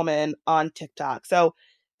about this woman on TikTok. So,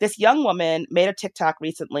 this young woman made a TikTok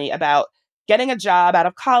recently about getting a job out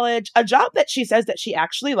of college, a job that she says that she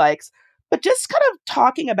actually likes, but just kind of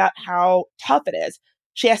talking about how tough it is.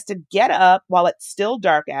 She has to get up while it's still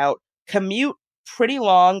dark out, commute pretty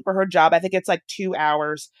long for her job. I think it's like 2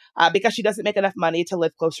 hours because she doesn't make enough money to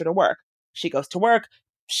live closer to work. She goes to work.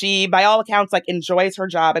 She, by all accounts, like enjoys her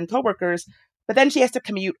job and coworkers, but then she has to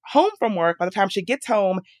commute home from work. By the time she gets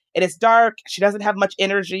home, it is dark. She doesn't have much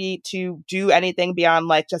energy to do anything beyond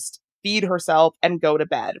like just feed herself and go to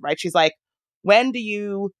bed, right? She's like, when do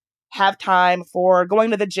you have time for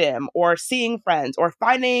going to the gym or seeing friends or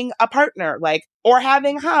finding a partner, like, or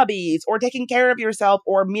having hobbies or taking care of yourself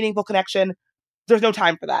or meaningful connection? There's no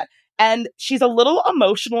time for that. And she's a little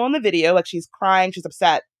emotional in the video, like she's crying, she's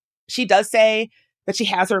upset. She does say that she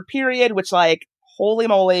has her period, which like, holy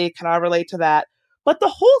moly, can I relate to that? But the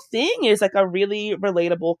whole thing is like a really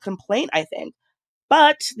relatable complaint, I think.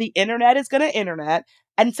 But the internet is going to internet.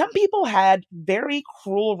 And some people had very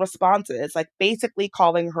cruel responses, like basically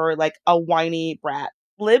calling her like a whiny brat.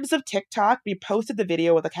 Libs of TikTok reposted the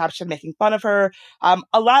video with a caption making fun of her.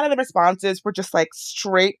 A lot of the responses were just like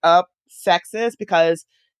straight up sexist because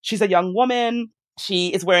she's a young woman.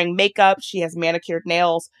 She is wearing makeup. She has manicured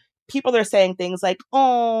nails. People are saying things like,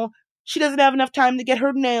 oh, she doesn't have enough time to get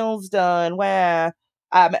her nails done. Wah.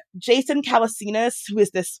 Jason Calacanis, who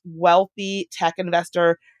is this wealthy tech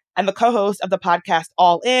investor and the co-host of the podcast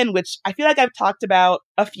All In, which I feel like I've talked about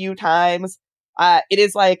a few times. It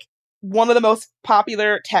is like one of the most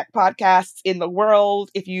popular tech podcasts in the world.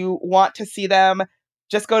 If you want to see them,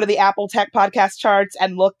 just go to the Apple Tech Podcast charts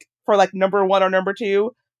and look for like number 1 or number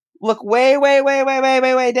 2. Look way, way, way, way, way,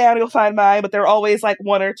 way, way down. You'll find mine, but they're always like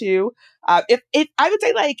 1 or 2. If I would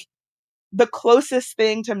say like the closest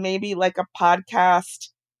thing to maybe like a podcast,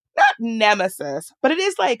 not nemesis, but it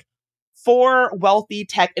is like 4 wealthy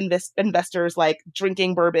tech investors like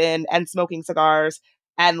drinking bourbon and smoking cigars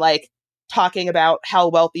and like talking about how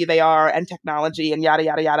wealthy they are and technology and yada,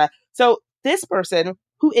 yada, yada. So this person,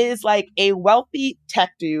 who is like a wealthy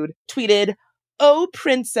tech dude, tweeted, "Oh,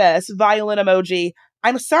 princess," violin emoji.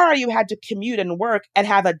 "I'm sorry you had to commute and work and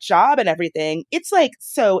have a job and everything. It's like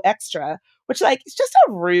so extra," which like it's just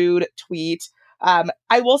a rude tweet.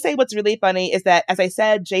 I will say what's really funny is that, as I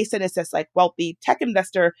said, Jason is this like wealthy tech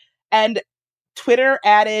investor, and Twitter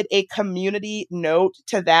added a community note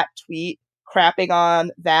to that tweet crapping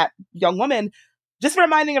on that young woman, just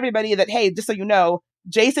reminding everybody that, hey, just so you know,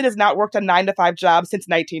 Jason has not worked a 9-to-5 job since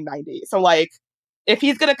 1990. So like, if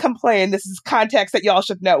he's going to complain, this is context that y'all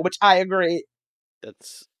should know, which I agree.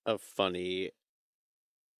 That's a funny,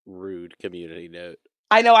 rude community note.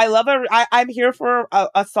 I know. I'm here for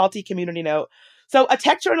a salty community note. So a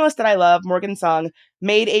tech journalist that I love, Morgan Sung,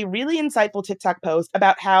 made a really insightful TikTok post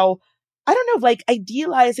about how, I don't know, like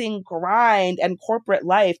idealizing grind and corporate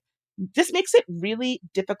life just makes it really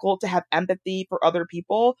difficult to have empathy for other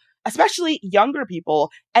people, especially younger people.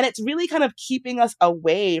 And it's really kind of keeping us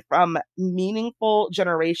away from meaningful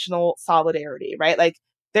generational solidarity, right? Like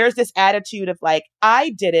there's this attitude of like, I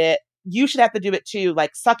did it, you should have to do it too.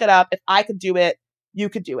 Like, suck it up. If I could do it, you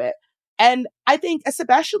could do it. And I think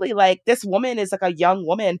especially like this woman is like a young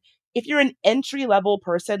woman. If you're an entry level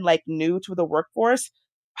person, like new to the workforce,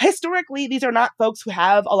 historically, these are not folks who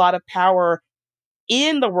have a lot of power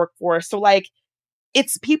in the workforce. So like,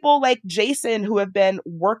 it's people like Jason who have been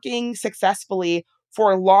working successfully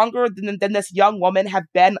for longer than this young woman have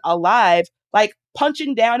been alive, like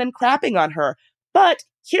punching down and crapping on her. But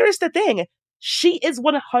here's the thing. She is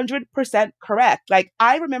 100% correct. Like,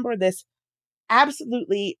 I remember this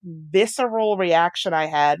absolutely visceral reaction I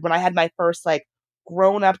had when I had my first like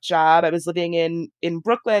grown up job. I was living in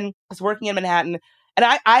Brooklyn. I was working in Manhattan, and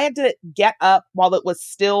I had to get up while it was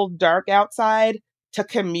still dark outside to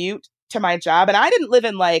commute to my job. And I didn't live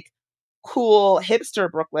in like cool hipster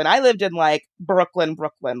Brooklyn. I lived in like Brooklyn,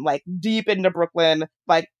 like deep into Brooklyn,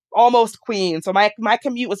 like almost Queens. So my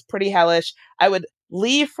commute was pretty hellish. I would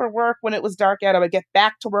leave for work when it was dark out. I would get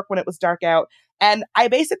back to work when it was dark out. And I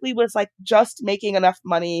basically was like just making enough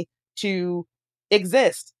money to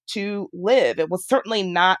exist, to live. It was certainly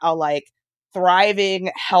not a like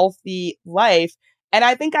thriving, healthy life. And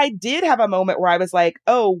I think I did have a moment where I was like,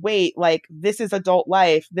 oh, wait, like this is adult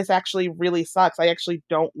life. This actually really sucks. I actually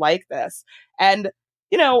don't like this. And,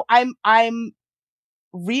 you know, I'm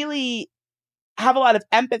really have a lot of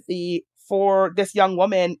empathy for this young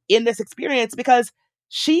woman in this experience because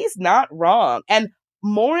she's not wrong. And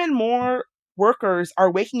more workers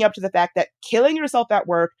are waking up to the fact that killing yourself at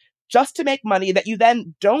work just to make money that you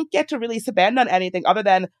then don't get to really spend on anything other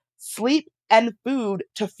than sleep and food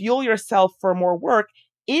to fuel yourself for more work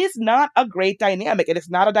is not a great dynamic. It is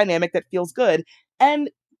not a dynamic that feels good. And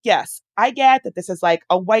yes, I get that this is like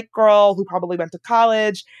a white girl who probably went to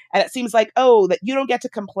college, and it seems like, oh, that you don't get to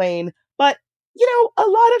complain. But, a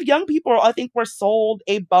lot of young people, I think, were sold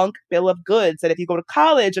a bunk bill of goods that if you go to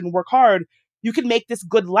college and work hard, you can make this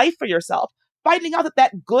good life for yourself. Finding out that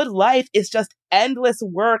that good life is just endless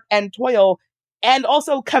work and toil, and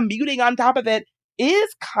also commuting on top of it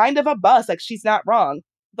is kind of a bust. Like, she's not wrong.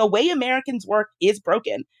 The way Americans work is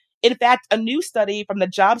broken. In fact, a new study from the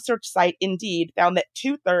job search site Indeed found that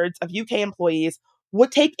 2/3 of UK employees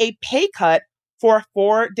would take a pay cut for a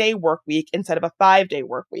 4-day work week instead of a 5-day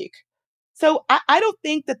work week. So I don't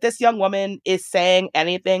think that this young woman is saying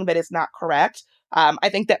anything that is not correct. I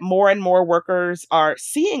think that more and more workers are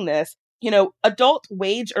seeing this. Adult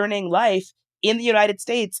wage earning life in the United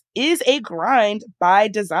States is a grind by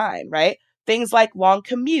design, right? Things like long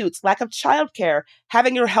commutes, lack of childcare,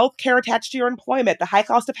 having your health care attached to your employment, the high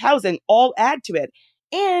cost of housing all add to it.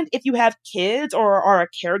 And if you have kids or are a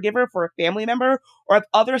caregiver for a family member or have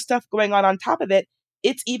other stuff going on top of it,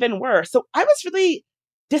 it's even worse. So I was really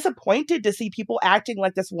disappointed to see people acting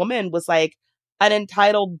like this woman was like an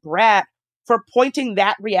entitled brat for pointing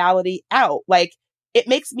that reality out. Like, it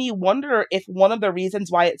makes me wonder if one of the reasons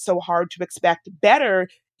why it's so hard to expect better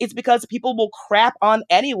is because people will crap on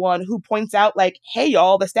anyone who points out, like, hey,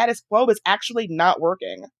 y'all, the status quo is actually not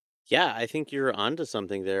working. Yeah, I think you're onto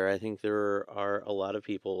something there. I think there are a lot of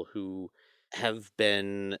people who have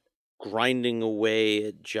been grinding away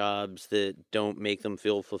at jobs that don't make them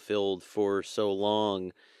feel fulfilled for so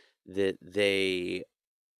long that they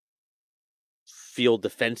feel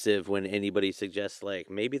defensive when anybody suggests, like,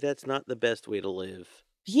 maybe that's not the best way to live.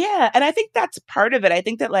 Yeah, and I think that's part of it. I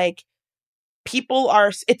think that, like,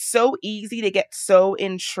 it's so easy to get so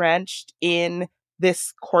entrenched in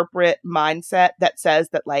this corporate mindset that says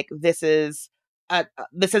that, like, this is like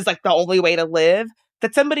the only way to live,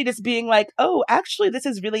 that somebody just being like, oh, actually, this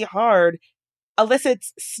is really hard,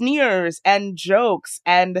 elicits sneers and jokes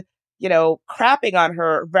and, crapping on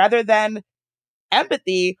her rather than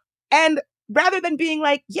empathy. And rather than being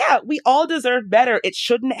like, yeah, we all deserve better. It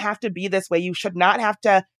shouldn't have to be this way.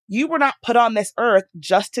 You were not put on this earth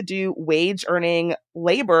just to do wage earning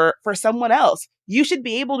labor for someone else. You should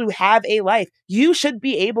be able to have a life. You should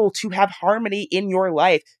be able to have harmony in your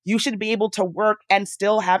life. You should be able to work and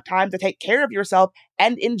still have time to take care of yourself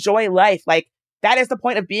and enjoy life. Like, that is the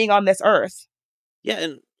point of being on this earth. Yeah,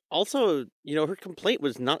 and also, her complaint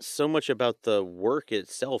was not so much about the work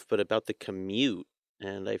itself, but about the commute.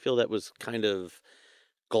 And I feel that was kind of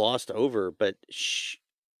glossed over, but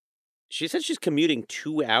she said she's commuting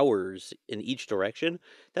 2 hours in each direction.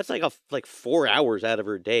 That's like 4 hours out of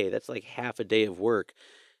her day. That's like half a day of work.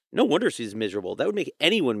 No wonder she's miserable. That would make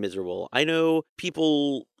anyone miserable. I know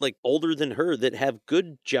people like older than her that have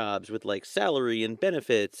good jobs with like salary and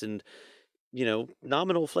benefits and,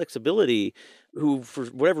 nominal flexibility who, for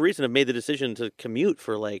whatever reason, have made the decision to commute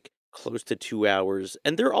for like close to 2 hours.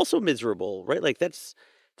 And they're also miserable, right? Like that's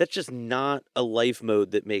just not a life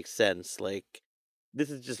mode that makes sense. Like, this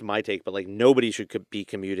is just my take, but like nobody should be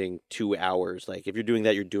commuting 2 hours. Like, if you're doing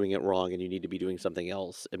that, you're doing it wrong and you need to be doing something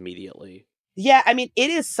else immediately. Yeah, I mean, it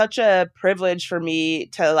is such a privilege for me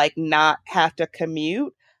to like not have to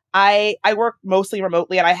commute. I work mostly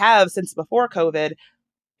remotely, and I have since before COVID.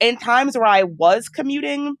 In times where I was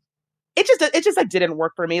commuting, it just like didn't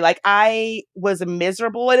work for me. Like, I was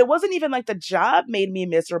miserable, and it wasn't even like the job made me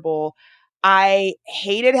miserable. I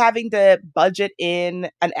hated having to budget in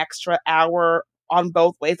an extra hour on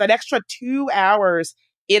both ways, an extra 2 hours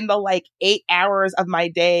in the like 8 hours of my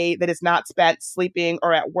day that is not spent sleeping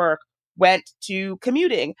or at work went to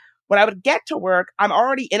commuting. When I would get to work, I'm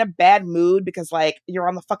already in a bad mood because like you're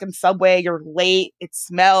on the fucking subway, you're late, it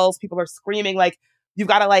smells, people are screaming, like you've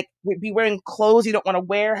got to like be wearing clothes you don't want to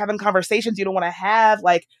wear, having conversations you don't want to have.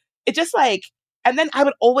 Like, it just like, and then I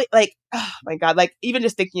would always like, oh my God, like even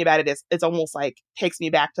just thinking about it it's almost like takes me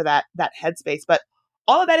back to that headspace. But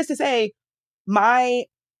all of that is to say,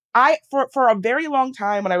 for a very long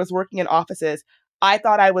time when I was working in offices, I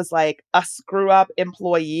thought I was like a screw up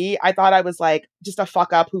employee. I thought I was like just a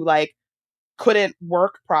fuck up who like couldn't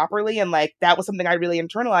work properly. And like, that was something I really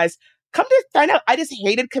internalized. Come to find out, I just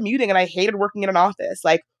hated commuting and I hated working in an office.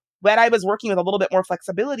 Like, when I was working with a little bit more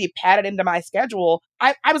flexibility padded into my schedule,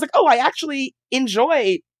 I was like, oh, I actually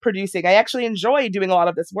enjoy producing. I actually enjoy doing a lot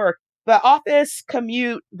of this work. The office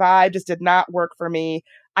commute vibe just did not work for me.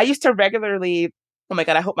 I used to regularly Oh my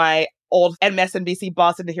God, I hope my old MSNBC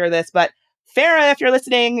boss didn't hear this, but Farrah, if you're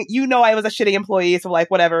listening, you know I was a shitty employee, so like,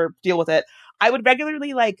 whatever, deal with it. I would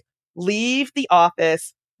regularly like leave the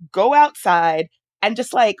office, go outside, and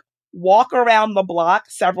just like walk around the block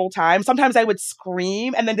several times. Sometimes I would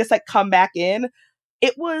scream and then just like come back in.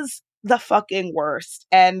 It was the fucking worst.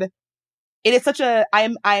 And it is such a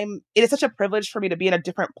it is such a privilege for me to be in a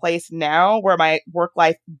different place now where my work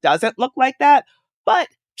life doesn't look like that. But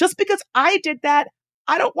just because I did that,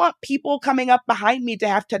 I don't want people coming up behind me to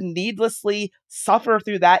have to needlessly suffer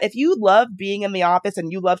through that. If you love being in the office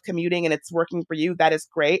and you love commuting and it's working for you, that is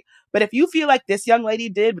great. But if you feel like this young lady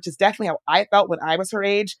did, which is definitely how I felt when I was her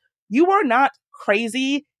age, you are not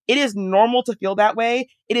crazy. It is normal to feel that way.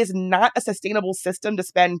 It is not a sustainable system to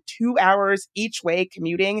spend 2 hours each way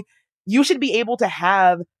commuting. You should be able to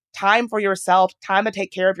have time for yourself, time to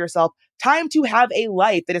take care of yourself, time to have a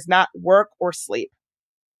life that is not work or sleep.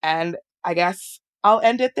 And I guess I'll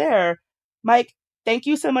end it there. Mike, thank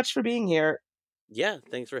you so much for being here. Yeah,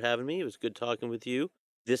 thanks for having me. It was good talking with you.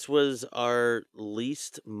 This was our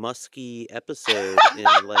least musky episode in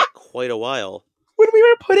like quite a while. When we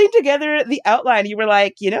were putting together the outline, you were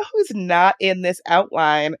like, you know who's not in this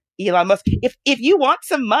outline? Elon Musk. If you want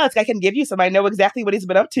some Musk, I can give you some. I know exactly what he's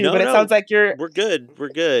been up to, but it sounds like We're good. We're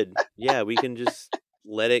good. Yeah, we can just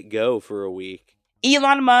let it go for a week.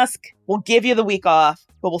 Elon Musk will give you the week off,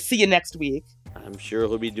 but we'll see you next week. I'm sure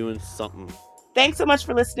he'll be doing something. Thanks so much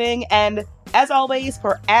for listening. And as always,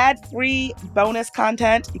 for ad-free bonus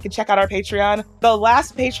content, you can check out our Patreon. The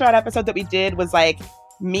last Patreon episode that we did was like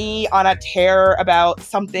me on a tear about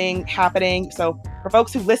something happening. So for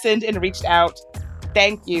folks who listened and reached out,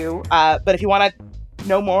 thank you. But if you want to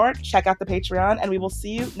know more, check out the Patreon, and we will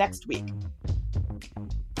see you next week.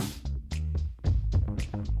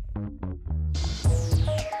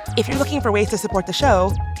 If you're looking for ways to support the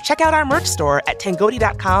show, check out our merch store at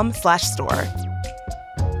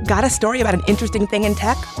tangoti.com/store. Got a story about an interesting thing in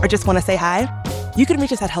tech or just want to say hi? You can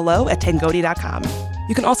reach us at hello@tangoti.com.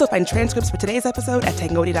 You can also find transcripts for today's episode at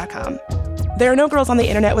tangoti.com. There Are No Girls on the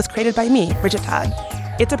Internet was created by me, Bridget Todd.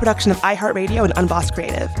 It's a production of iHeartRadio and Unbossed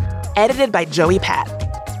Creative. Edited by Joey Pat.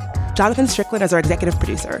 Jonathan Strickland is our executive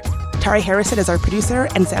producer. Tari Harrison is our producer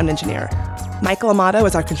and sound engineer. Michael Amato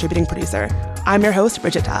is our contributing producer. I'm your host,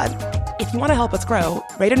 Bridget Todd. If you want to help us grow,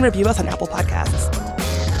 rate and review us on Apple Podcasts.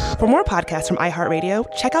 For more podcasts from iHeartRadio,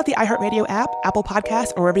 check out the iHeartRadio app, Apple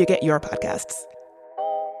Podcasts, or wherever you get your podcasts.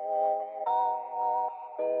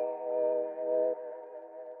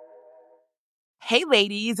 Hey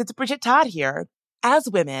ladies, it's Bridget Todd here. As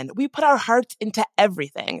women, we put our hearts into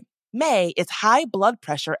everything. May is High Blood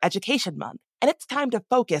Pressure Education Month, and it's time to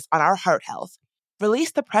focus on our heart health.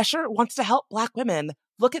 Release the Pressure wants to help Black women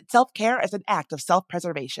look at self-care as an act of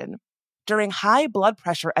self-preservation. During High Blood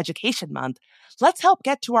Pressure Education Month, let's help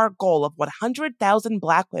get to our goal of 100,000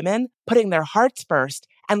 Black women putting their hearts first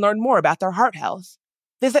and learn more about their heart health.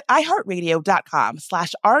 Visit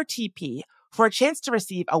iHeartRadio.com/RTP for a chance to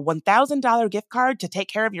receive a $1,000 gift card to take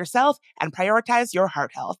care of yourself and prioritize your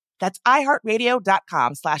heart health. That's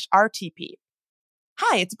iHeartRadio.com/RTP.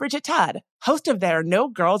 Hi, it's Bridget Todd, host of There Are No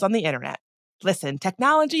Girls on the Internet. Listen,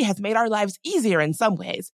 technology has made our lives easier in some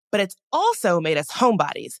ways, but it's also made us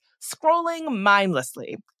homebodies, scrolling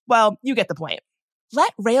mindlessly. Well, you get the point.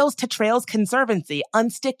 Let Rails to Trails Conservancy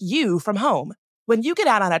unstick you from home. When you get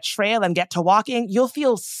out on a trail and get to walking, you'll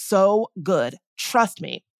feel so good. Trust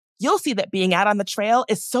me. You'll see that being out on the trail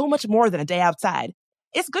is so much more than a day outside.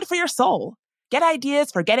 It's good for your soul. Get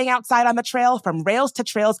ideas for getting outside on the trail from Rails to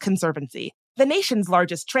Trails Conservancy, the nation's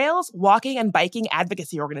largest trails, walking, and biking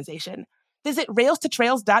advocacy organization. Visit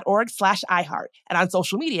railstotrails.org/iHeart and on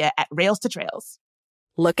social media at Rails to Trails.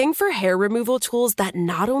 Looking for hair removal tools that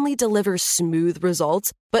not only deliver smooth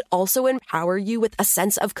results, but also empower you with a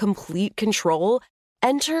sense of complete control?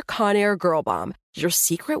 Enter Conair Girl Bomb, your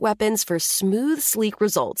secret weapons for smooth, sleek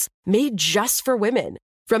results, made just for women.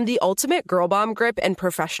 From the ultimate Girl Bomb grip and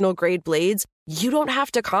professional-grade blades, you don't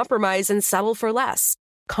have to compromise and settle for less.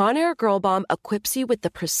 Conair Girl Bomb equips you with the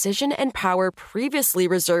precision and power previously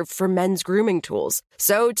reserved for men's grooming tools.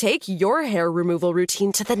 So take your hair removal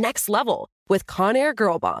routine to the next level with Conair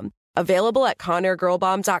Girl Bomb. Available at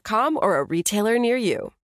ConairGirlBomb.com or a retailer near you.